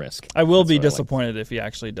your own risk. I will be disappointed if he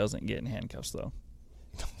actually doesn't get in handcuffs, though.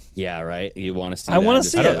 Yeah, right. You want to see? I want to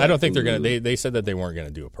see it. I don't think they're gonna. They said that they weren't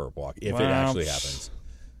gonna do a perp walk if it actually happens.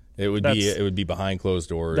 It would be behind closed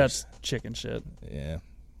doors. That's chicken shit. Yeah,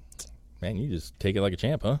 man, you just take it like a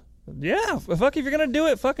champ, huh? Yeah, fuck, if you're gonna do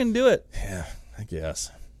it, fucking do it. Yeah, I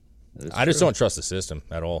guess. I just don't trust the system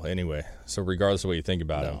at all. Anyway, so regardless of what you think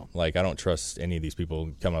about him, like, I don't trust any of these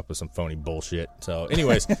people coming up with some phony bullshit. So,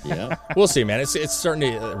 anyways, we'll see, man. It's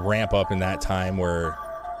starting to ramp up in that time where,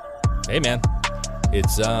 hey, man.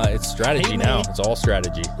 It's strategy now. It's all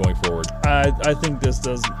strategy going forward. I think this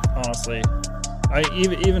does, honestly.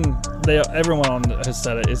 Everyone has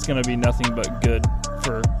said it. It's going to be nothing but good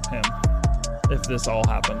for him if this all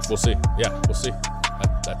happens. We'll see. Yeah, we'll see.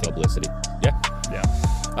 That publicity. Yeah.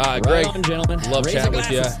 Greg, right on, gentlemen. Love chatting with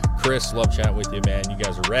you. Chris, love chatting with you, man. You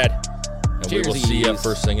guys are rad. And we will see you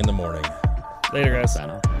first thing in the morning. Later, guys. Sign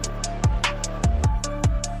off.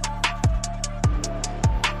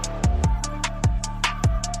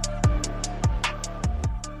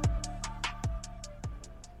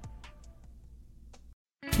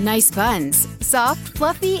 Nice buns, soft,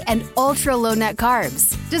 fluffy, and ultra-low net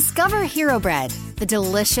carbs. Discover Hero Bread, the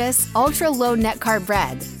delicious, ultra-low net carb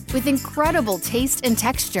bread with incredible taste and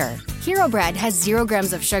texture. Hero Bread has 0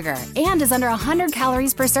 grams of sugar and is under 100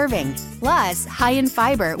 calories per serving. Plus, high in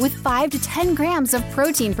fiber with 5 to 10 grams of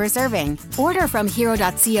protein per serving. Order from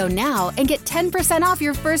hero.co now and get 10% off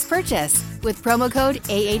your first purchase with promo code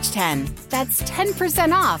AH10. That's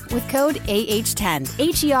 10% off with code AH10.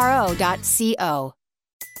 HERO.co.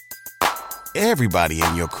 Everybody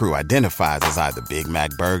in your crew identifies as either Big Mac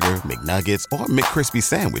Burger, McNuggets, or McCrispy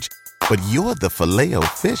Sandwich. But you're the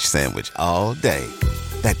Filet-O-Fish Sandwich all day.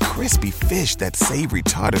 That crispy fish, that savory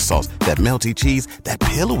tartar sauce, that melty cheese, that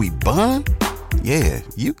pillowy bun. Yeah,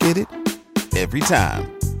 you get it. Every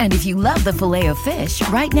time. And if you love the Filet-O-Fish,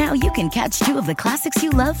 right now you can catch 2 of the classics you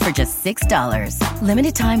love for just $6.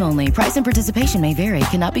 Limited time only. Price and participation may vary.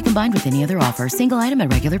 Cannot be combined with any other offer. Single item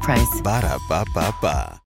at regular price. Ba-da-ba-ba-ba.